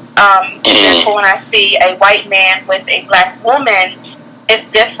 Therefore, when I see a white man with a black woman, it's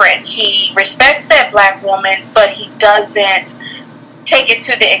different. He respects that black woman, but he doesn't take it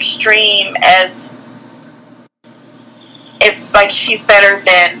to the extreme as if like she's better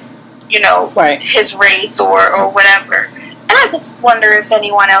than, right. his race or whatever. And I just wonder if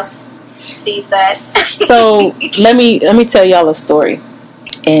anyone else See that. So let me tell y'all a story,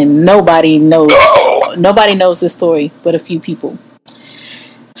 and nobody knows this story but a few people.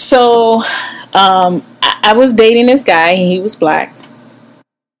 So I was dating this guy, and he was black,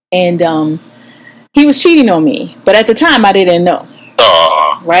 and he was cheating on me, but at the time I didn't know.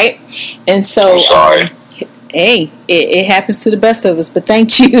 Right? And so I'm sorry. Hey, it happens to the best of us, but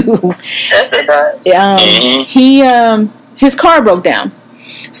thank you. Yes, it does. His car broke down.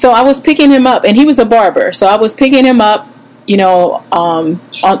 So I was picking him up, and he was a barber. So I was picking him up, you know,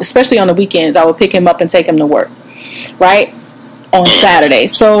 especially on the weekends, I would pick him up and take him to work, right? On Saturday.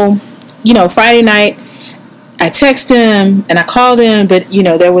 So, you know, Friday night, I texted him and I called him, but, you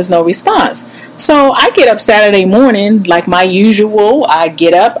know, there was no response. So I get up Saturday morning, like my usual. I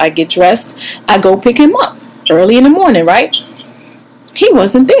get up, I get dressed, I go pick him up early in the morning, right? He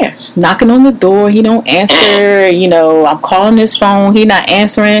wasn't there. Knocking on the door, he don't answer. You know, I'm calling his phone, he not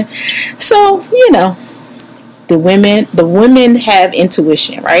answering. So, you know, the women have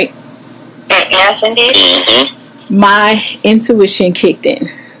intuition, right? Yes, indeed. My intuition kicked in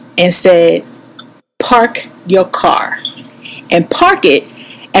and said, park your car and park it.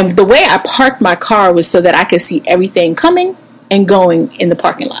 And the way I parked my car was so that I could see everything coming and going in the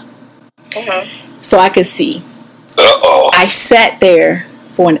parking lot. So I could see. I sat there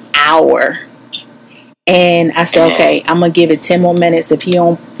for an hour and I said, okay, I'm going to give it 10 more minutes. If he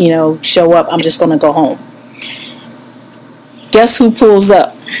don't, you know, show up, I'm just going to go home. Guess who pulls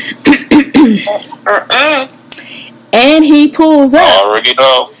up? And he pulls up already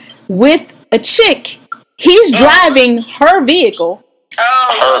know. With a chick. He's driving her vehicle.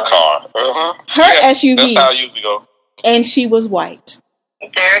 Her car. Her SUV. That's how it usually go. And she was white.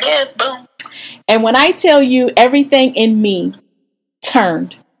 There it is. Boom. And when I tell you, everything in me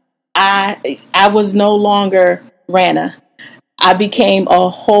turned. I was no longer Rana. I became a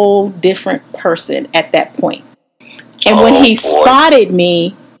whole different person at that point. And when he spotted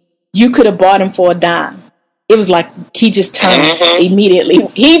me, you could have bought him for a dime. It was like he just turned immediately.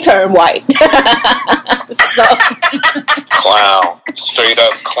 He turned white. Clown. Straight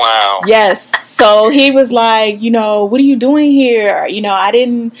up clown. Yes. So he was like, you know, what are you doing here? You know, I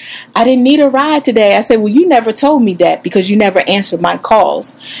didn't need a ride today. I said, well, you never told me that because you never answered my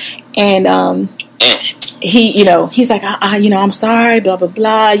calls. And he, you know, he's like, you know, I'm sorry, blah, blah,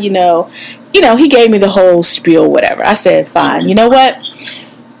 blah. You know, he gave me the whole spiel, whatever. I said, fine. You know what?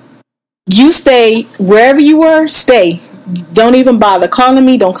 You stay wherever you were, stay. Don't even bother calling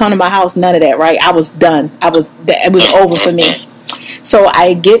me. Don't come to my house. None of that, right? I was done. It was over for me. So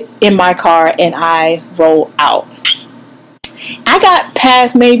I get in my car and I roll out. I got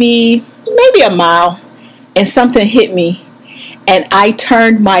past maybe a mile and something hit me. And I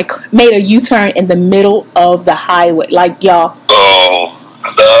made a U-turn in the middle of the highway. Like, y'all. Oh,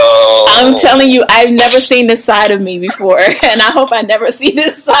 no. I'm telling you, I've never seen this side of me before. And I hope I never see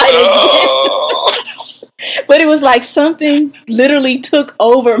this side again. But it was like something literally took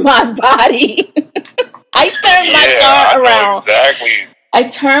over my body. I turned my car around. Exactly. I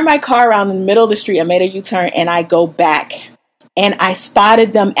turned my car around in the middle of the street. I made a U-turn and I go back. And I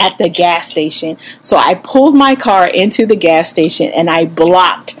spotted them at the gas station. So I pulled my car into the gas station and I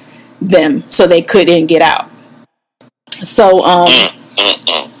blocked them so they couldn't get out. So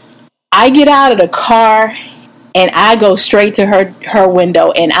I get out of the car and I go straight to her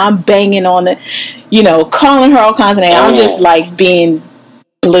window and I'm banging on the, you know, calling her all kinds of names. I'm just like being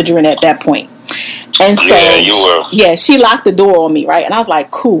belligerent at that point. And so, she locked the door on me, right? And I was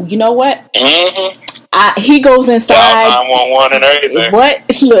like, cool, you know what? He goes inside. 911 and everything. What?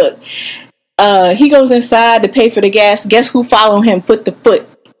 Look, he goes inside to pay for the gas. Guess who followed him foot to foot?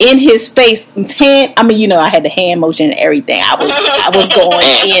 In his face, I mean, you know, I had the hand motion and everything. I was going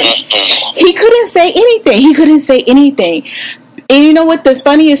in. He couldn't say anything. And you know what the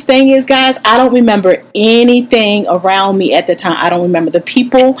funniest thing is, guys? I don't remember anything around me at the time. I don't remember the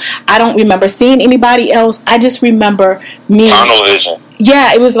people. I don't remember seeing anybody else. I just remember me. Tunnel vision.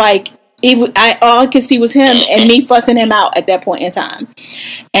 Yeah, it was like, all I could see was him and me fussing him out at that point in time.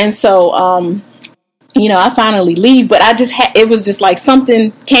 And so, you know, I finally leave, but it was just like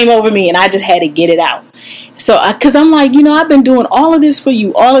something came over me and I just had to get it out. So, cause I'm like, you know, I've been doing all of this for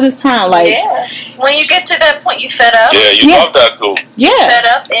you all of this time. Like, yeah. When you get to that point, you fed up. Yeah, you love that too. Yeah. You fed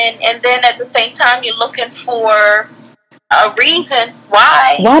up and then at the same time, you're looking for a reason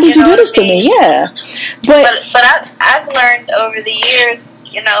why. Why did you do this to me? Yeah. But I've learned over the years,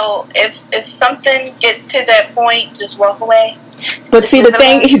 you know, if something gets to that point, just walk away. But see, the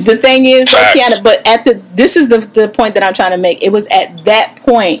thing is, Kiana, but this is the point that I'm trying to make. It was at that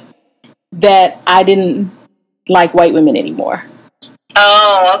point that I didn't like white women anymore.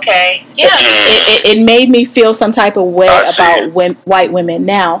 Oh, okay. Yeah. It made me feel some type of way about white women.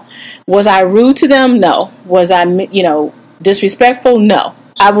 Now, was I rude to them? No. Was I, disrespectful? No.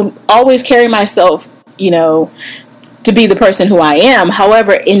 I would always carry myself, to be the person who I am.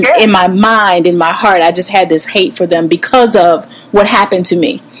 However, in my mind, in my heart, I just had this hate for them because of what happened to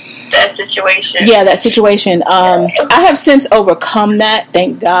me. That situation. Yeah, that situation. I have since overcome that,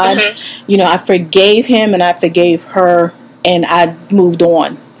 thank God. Mm-hmm. I forgave him and I forgave her, and I moved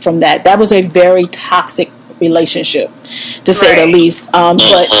on from that. That was a very toxic relationship, to say the least.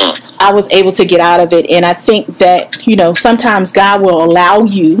 But I was able to get out of it, and I think that, sometimes God will allow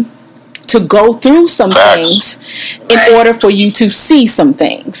you to go through some things in order for you to see some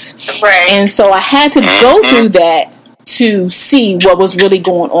things. Right. And so I had to go through that to see what was really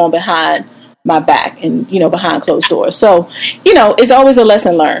going on behind my back and, behind closed doors. So, it's always a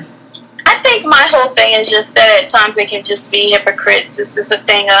lesson learned. I think my whole thing is just that at times it can just be hypocrites. This is a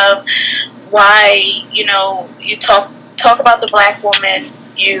thing of why, you talk about the black woman,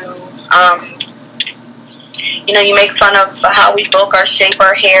 you make fun of how we look or shape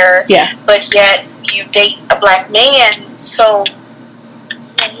our hair, but yet you date a black man. So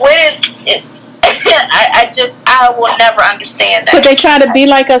what is it? I will never understand that. But they try to be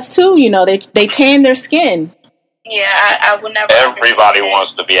like us too, they tan their skin. Yeah, I will never. Everybody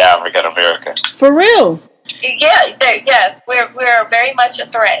wants to be African American. For real. Yeah, we're very much a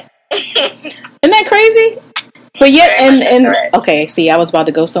threat. Isn't that crazy? But yet, and okay, see, I was about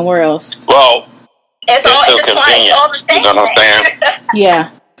to go somewhere else. Well, it's all intertwined, all the same. You know what I'm saying?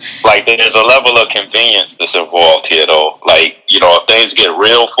 Yeah. Like, there's a level of convenience that's involved here, though. Like, if things get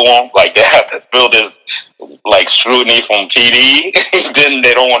real for them, like, they have to feel this, like, scrutiny from PD, then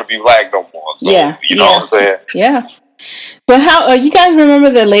they don't want to be black no more. So, you know what I'm saying? Yeah. But how, you guys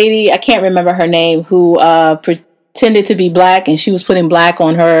remember the lady, I can't remember her name, who pretended to be black, and she was putting black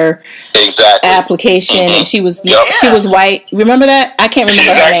on her application, and she was she was white. Remember that? I can't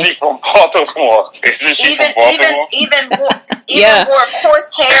remember her name. She's from Baltimore. Even wore coarse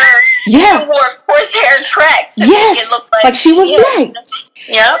hair. Yeah. Even wore coarse hair and track. Yes. It looked like she was black.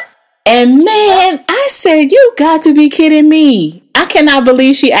 Yep. And man, I said, you got to be kidding me. I cannot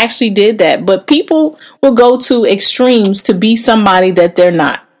believe she actually did that. But people will go to extremes to be somebody that they're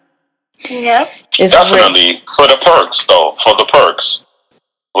not. Yep. It's definitely for the perks, though. For the perks.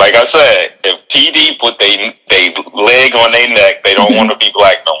 Like I said, if PD put they leg on their neck, they don't want to be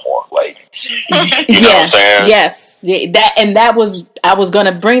black no more. Like, you know what I'm saying? Yes. That was, I was going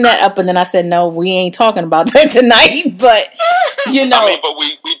to bring that up, and then I said, no, we ain't talking about that tonight. But, I mean, but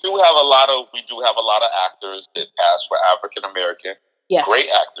we do have a lot of actors that pass for African American. Yeah. Great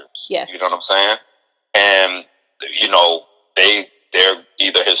actors. Yes. You know what I'm saying? And, they're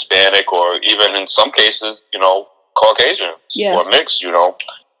either Hispanic or even in some cases, Caucasian or mixed,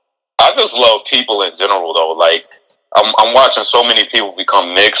 I just love people in general, though. Like, I'm watching so many people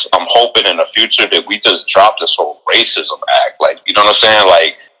become mixed. I'm hoping in the future that we just drop this whole racism act. Like, you know what I'm saying?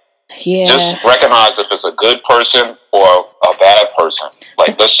 Like, just recognize if it's a good person or a bad person.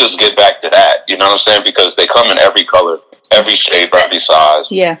 Like, let's just get back to that. You know what I'm saying? Because they come in every color, every shape, every size.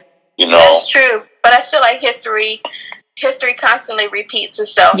 Yeah. That's true. But I feel like history constantly repeats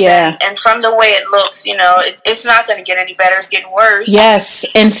itself. Yeah. And from the way it looks, it's not going to get any better. It's getting worse. Yes.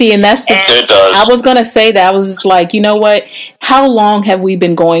 And see, and that's it does. I was going to say that. I was just like, you know what? How long have we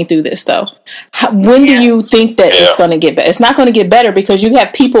been going through this, though? When do you think that it's going to get better? It's not going to get better because you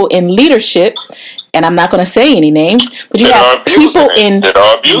have people in leadership, and I'm not going to say any names, but you have people in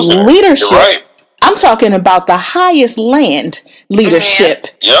leadership. You're right. I'm talking about the highest land leadership.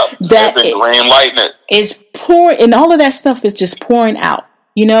 Yep. That green lighting it. It's pouring, and all of that stuff is just pouring out,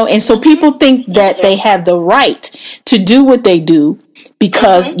 and so people think that they have the right to do what they do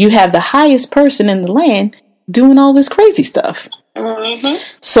because you have the highest person in the land doing all this crazy stuff.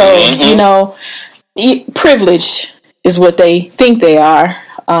 So, privilege is what they think they are.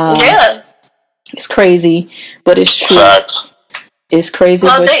 It's crazy, but it's true. It's crazy,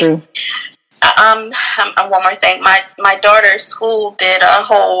 but true. One more thing. My daughter's school did a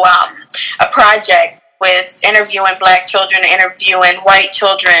whole a project with interviewing black children, interviewing white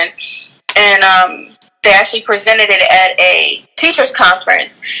children, and they actually presented it at a teachers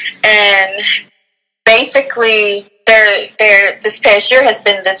conference. And basically, this past year has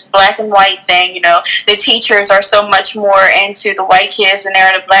been this black and white thing. The teachers are so much more into the white kids and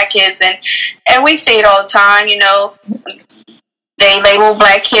they're the black kids, and we see it all the time. They label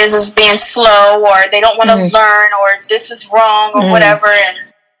black kids as being slow, or they don't want to learn, or this is wrong, or whatever.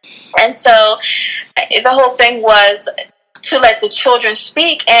 And so the whole thing was, to let the children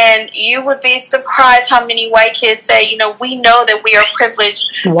speak, and you would be surprised how many white kids say, you know, we know that we are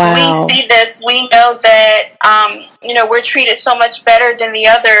privileged. Wow. We see this. We know that, you know, we're treated so much better than the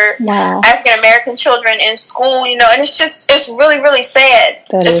other African American children in school, you know, and it's really, really sad.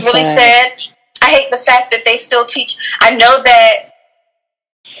 It's really sad. I hate the fact that they still teach. I know that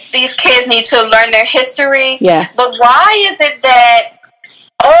these kids need to learn their history. Yeah. But why is it that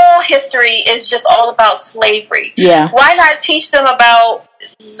all history is just all about slavery? Yeah. Why not teach them about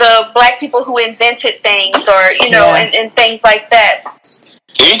the black people who invented things, or, you know, and things like that?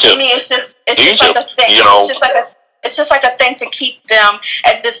 Egypt. To me, it's just like a thing. You know, it's just like a thing to keep them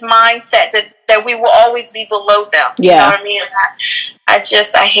at this mindset that we will always be below them. Yeah. You know what I mean? I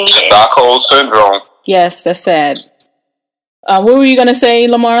hate it. Stockholm syndrome. Yes, that's sad. What were you gonna say,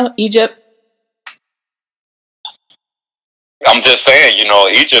 Lamar? Egypt? I'm just saying, you know,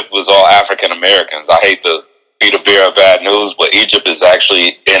 Egypt was all African Americans. I hate to be the bearer of bad news, but Egypt is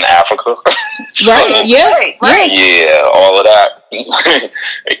actually in Africa. Right, right. Yeah, all of that.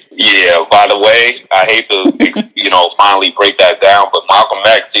 Yeah, by the way, I hate to, you know, finally break that down, but Malcolm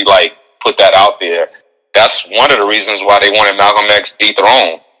X, he, like, put that out there. That's one of the reasons why they wanted Malcolm X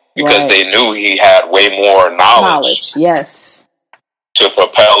dethroned, because they knew he had way more knowledge. Yes. To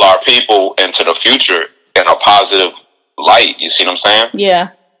propel our people into the future in a positive light. You see what I'm saying? Yeah.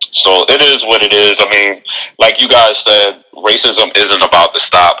 So it is what it is. I mean, like you guys said, racism isn't about to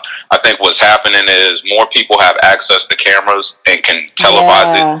stop. I think what's happening is more people have access to cameras and can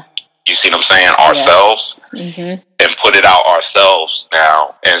televise it. You see what I'm saying? Ourselves. Yes. And put it out ourselves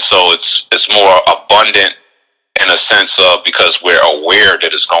now. And so it's more abundant in a sense of, because we're aware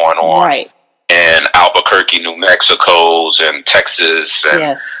that it's going on. Right. In Albuquerque, New Mexico's, and Texas,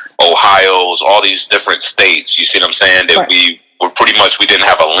 and Ohio's, all these different states. You see what I'm saying? That we didn't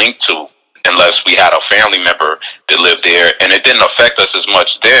have a link to, unless we had a family member that lived there. And it didn't affect us as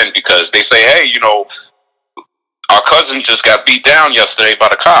much then, because they say, hey, you know, our cousin just got beat down yesterday by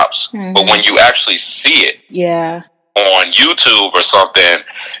the cops. Mm-hmm. But when you actually see it on YouTube or something,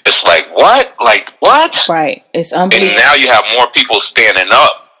 it's like, what? Like, what? Right. It's unbelievable. And now you have more people standing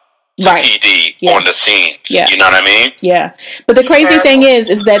up. Right. PD on the scene. Yeah. You know what I mean? Yeah. But the crazy thing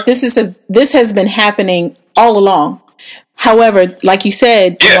is that this has been happening all along. However, like you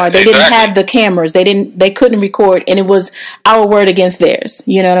said, they didn't have the cameras. They couldn't record, and it was our word against theirs.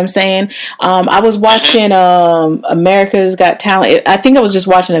 You know what I'm saying? I was watching America's Got Talent. I think I was just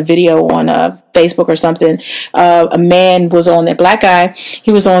watching a video on Facebook or something. A man was on there, black guy.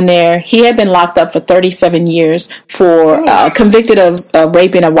 He was on there. He had been locked up for 37 years for convicted of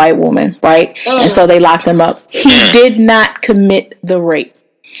raping a white woman, right? And so they locked him up. He did not commit the rape.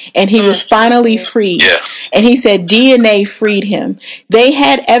 And he was finally freed. Yeah. And he said DNA freed him. They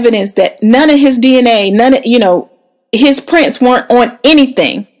had evidence that none of his DNA, his prints weren't on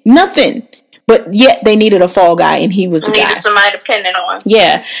anything. Nothing. But yet they needed a fall guy, and he was the guy. Needed somebody dependent on.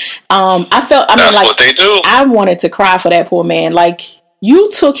 Yeah. That's what they do. I wanted to cry for that poor man. Like, you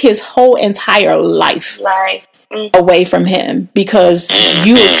took his whole entire life away from him because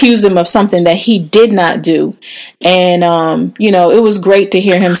you accused him of something that he did not do. And, it was great to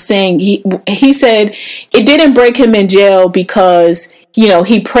hear him sing. He said it didn't break him in jail because,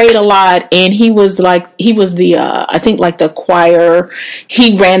 he prayed a lot, and he was the, I think like the choir,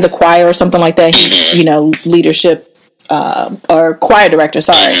 he ran the choir or something like that. He, leadership, or choir director,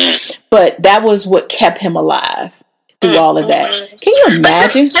 sorry. But that was what kept him alive through all of that. Can you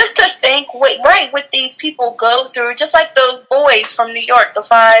imagine? Just to think, what these people go through, just like those boys from New York, the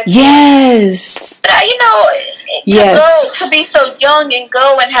 5. Yes. To be so young and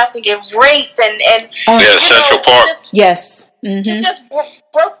go and have to get raped and Central Park. You just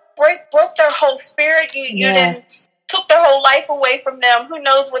broke their whole spirit. You then took their whole life away from them. Who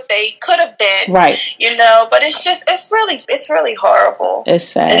knows what they could have been? Right. But it's really horrible. It's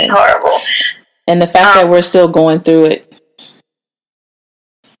sad. It's horrible. And the fact that we're still going through it.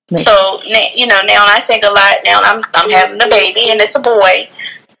 So now I think a lot. Now I'm having a baby, and it's a boy.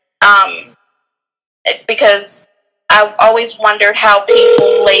 Because I've always wondered how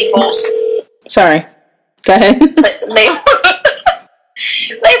people label. Sorry, go ahead.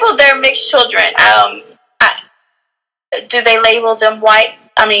 Label their mixed children. Do they label them white?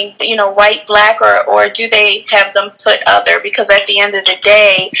 I mean, white, black, or do they have them put other? Because at the end of the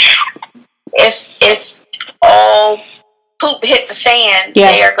day, if all poop hit the fan,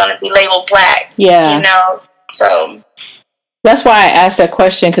 they are going to be labeled black. Yeah. So that's why I asked that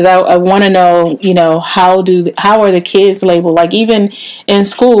question, because I want to know, how are the kids labeled? Like, even in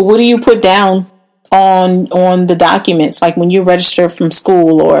school, what do you put down on the documents, like when you register from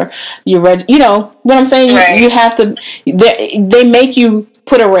school or you know what I'm saying. Right. You have to. They make you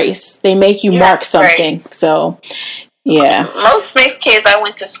put a race. They make you mark something. Right. So. Yeah. Most mixed kids I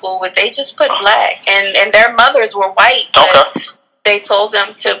went to school with, they just put black, and their mothers were white. But they told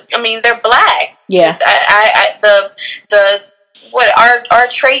them to. I mean, they're black. Yeah. Our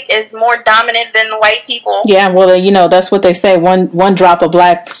trait is more dominant than the white people. Yeah. Well, you know, that's what they say. One drop of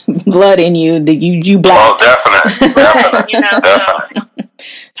black blood in you, that you black. Oh, definitely. You know. Definitely.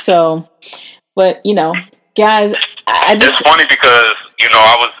 So, but you know, guys, it's funny because you know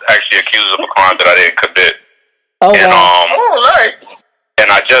I was actually accused of a crime that I didn't commit. Oh, and, wow. Oh, Lord. And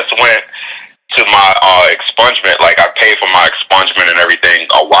I just went to my expungement. Like, I paid for my expungement and everything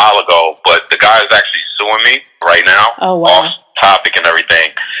a while ago, but the guy is actually suing me right now. Oh, wow. Off topic and everything.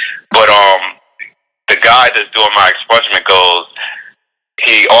 But the guy that's doing my expungement goes,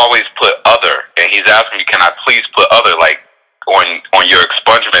 he always put other, and he's asking me, can I please put other, like, on your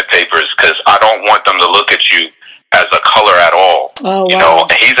expungement papers, because I don't want them to look at you as a color at all. Oh, wow. You know,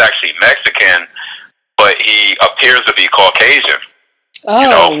 and he's actually Mexican, but he appears to be Caucasian. Oh, you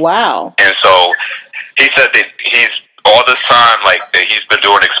know? Wow. And so he said that he's all this time, like, that he's been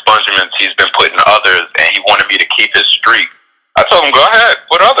doing expungements, he's been putting others, and he wanted me to keep his streak. I told him, go ahead,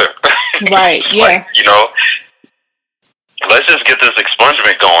 put other. Right, yeah. Like, you know, let's just get this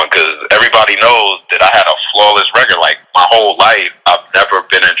expungement going, because everybody knows that I had a flawless record. Like, my whole life, I've never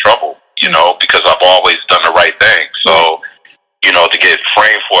been in trouble, you know, because I've always done the right thing. So, you know, to get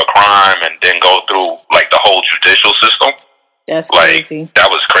framed for a crime and then go through, like, the whole judicial system. That's crazy. Like,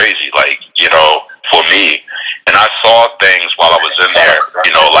 that was crazy, like, you know, for me. And I saw things while I was in there,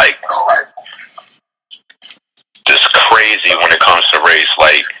 you know, like, just crazy when it comes to race.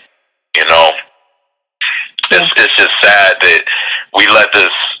 Like, you know, it's just sad that we let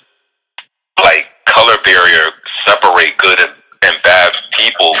this, like, color barrier separate good and bad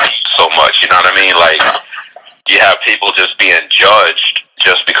people so much, you know what I mean? Like, you have people just being judged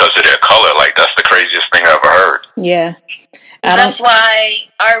just because of their color. Like, that's the craziest thing I ever heard. Yeah. That's why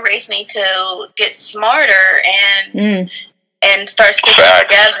our race need to get smarter and start sticking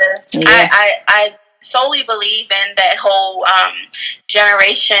together. Yeah. I solely believe in that whole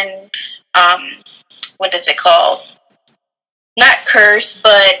generation. What is it called? Not curse,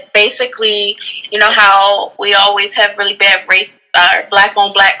 but basically, you know how we always have really bad race, black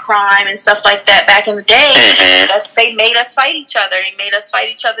on black crime and stuff like that back in the day. Mm-hmm. They made us fight each other. They made us fight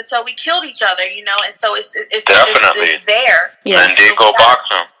each other till we killed each other, you know. And so it's definitely it's there. Yeah. And they go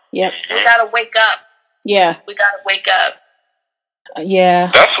boxing. Yep. We gotta wake up. Yeah. We gotta wake up. Yeah.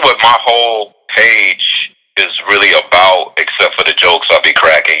 That's what my whole page is really about, except for the jokes I'll be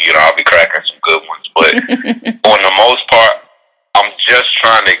cracking. You know, I'll be cracking some good ones. But on the most part, I'm just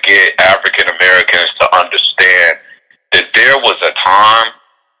trying to get African Americans to understand that there was a time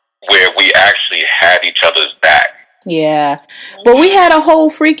where we actually had each other's back. Yeah. But we had a whole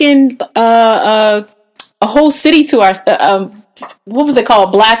freaking, a whole city to our, what was it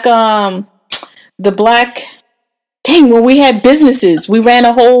called? When we had businesses, we ran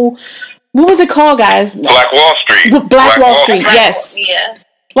a whole, what was it called, guys? Black Wall Street. Black Wall Street, yes. Yeah.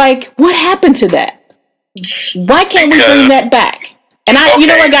 Like, what happened to that? Why can't we bring that back? And you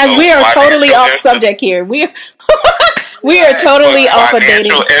know what, guys? We are totally off subject here. We are totally off of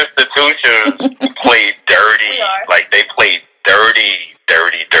dating. Financial institutions play dirty. Like, they play dirty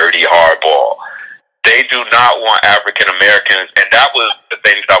hardball. They do not want African Americans, and that was the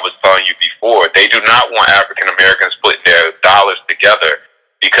thing that I was telling you before. They do not want African Americans putting their dollars together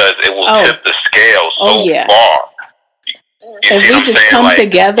because it will tip the scale so far. If we just come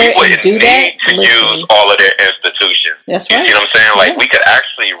together and do that, to use all of their institutions. That's right. You see what I'm saying? Like, we could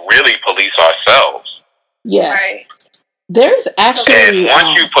actually really police ourselves. Yeah. Right. There's actually... And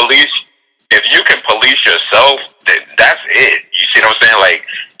once you police, if you can police yourself, then that's it. You see what I'm saying? Like,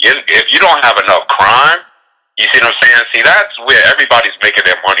 if you don't have enough crime, you see what I'm saying? See, that's where everybody's making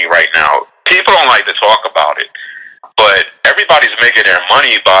their money right now. People don't like to talk about it, but everybody's making their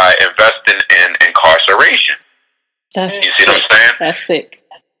money by investing in incarceration. You see what I'm saying? That's sick.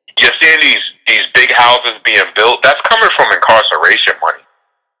 You're seeing these big houses being built. That's coming from incarceration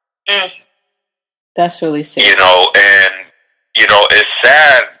money. That's really sick. You know, and, you know, it's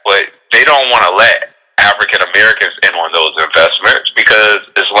sad, but they don't want to let African Americans in on those investments because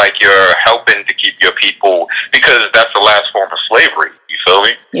it's like you're helping to keep your people, because that's the last form of slavery. You feel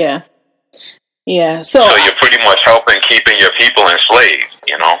me? Yeah. Yeah. So you're pretty much helping keeping your people enslaved,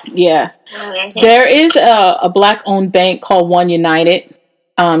 you know? Yeah. There is a black-owned bank called One United.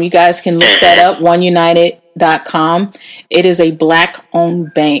 You guys can look that up, One United. BankUnited.com. It is a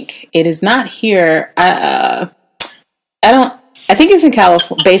Black-owned bank. It is not here. I think it's in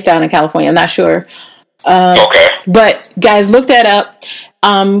California, based out in California. I'm not sure. Okay. But guys, look that up.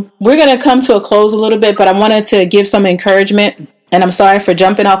 We're going to come to a close a little bit, but I wanted to give some encouragement. And I'm sorry for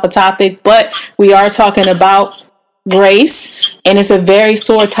jumping off a topic, but we are talking about race, and it's a very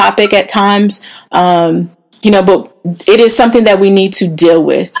sore topic at times. But it is something that we need to deal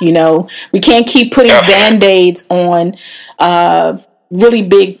with. We can't keep putting Band-Aids on really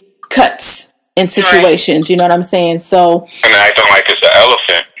big cuts in situations. You know what I'm saying? So, and acting like it's an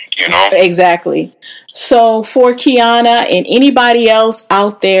elephant. Exactly. So for Kiana and anybody else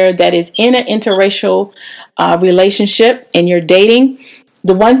out there that is in an interracial relationship and you're dating,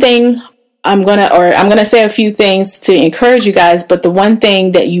 the one thing I'm gonna say a few things to encourage you guys, but the one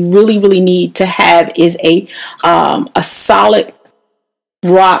thing that you really, really need to have is a solid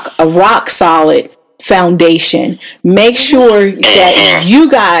rock solid foundation. Make sure that you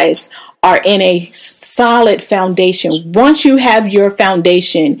guys are in a solid foundation. Once you have your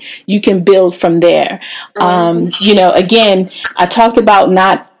foundation, you can build from there. Again, I talked about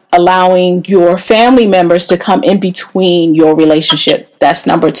not allowing your family members to come in between your relationship. That's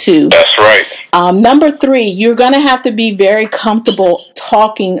number 2. That's right. Number 3, you're going to have to be very comfortable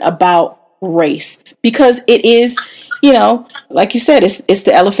talking about race, because it is, like you said, it's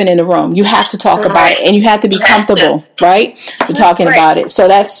the elephant in the room. You have to talk about it, and you have to be comfortable, right? We're talking about it. So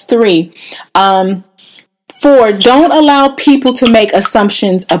that's 3. 4, don't allow people to make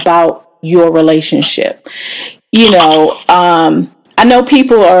assumptions about your relationship. I know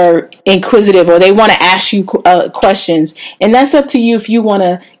people are inquisitive, or they want to ask you questions, and that's up to you if you want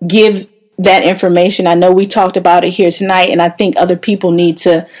to give that information. I know we talked about it here tonight, and I think other people need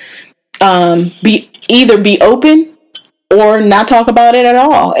to be open or not talk about it at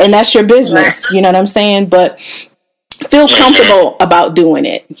all, and that's your business. You know what I'm saying? But feel comfortable about doing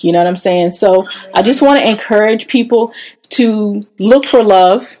it. You know what I'm saying? So I just want to encourage people to look for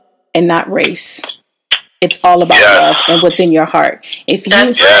love and not race. It's all about love and what's in your heart.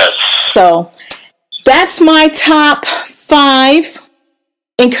 So that's my top 5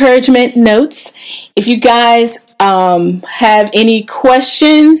 encouragement notes. If you guys have any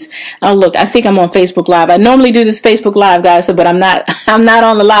questions, look, I think I'm on Facebook Live. I normally do this Facebook Live, guys, but I'm not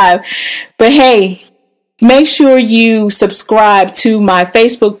on the live. But hey, make sure you subscribe to my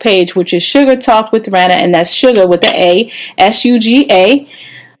Facebook page, which is Sugar Talk with Rana, and that's Sugar with the A, SUGA.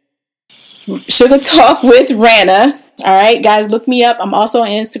 Sugar Talk with Rana. All right, guys, look me up. I'm also on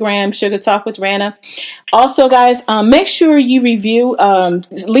Instagram, Sugar Talk with Rana. Also, guys, make sure you review.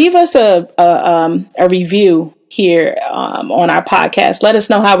 Leave us a review here on our podcast. Let us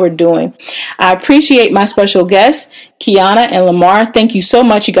know how we're doing. I appreciate my special guests, Kiana and Lamar. Thank you so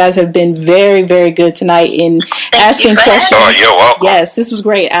much. You guys have been very, very good tonight in asking questions. Oh, you're welcome. Yes, this was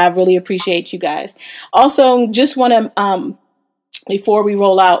great. I really appreciate you guys. Also, just want to before we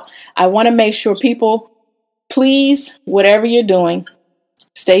roll out, I want to make sure people, please, whatever you're doing,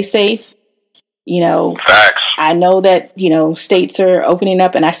 stay safe. Facts. I know that, states are opening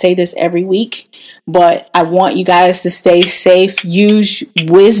up, and I say this every week, but I want you guys to stay safe. Use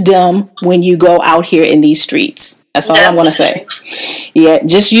wisdom when you go out here in these streets. That's all I want to say. Yeah,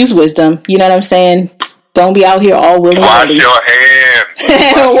 just use wisdom. You know what I'm saying? Don't be out here all willy-nilly. Wash your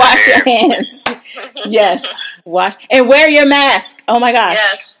hands. Wash your hands. Yes. Wash and wear your mask. Oh my gosh.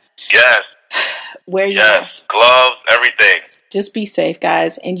 Yes. Wear your mask. Gloves, everything. Just be safe,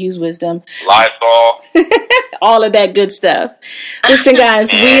 guys, and use wisdom. Lysol. All of that good stuff. Listen,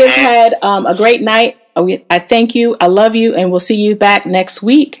 guys, we have had a great night. I thank you. I love you, and we'll see you back next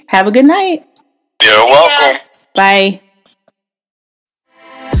week. Have a good night. You're welcome. Bye.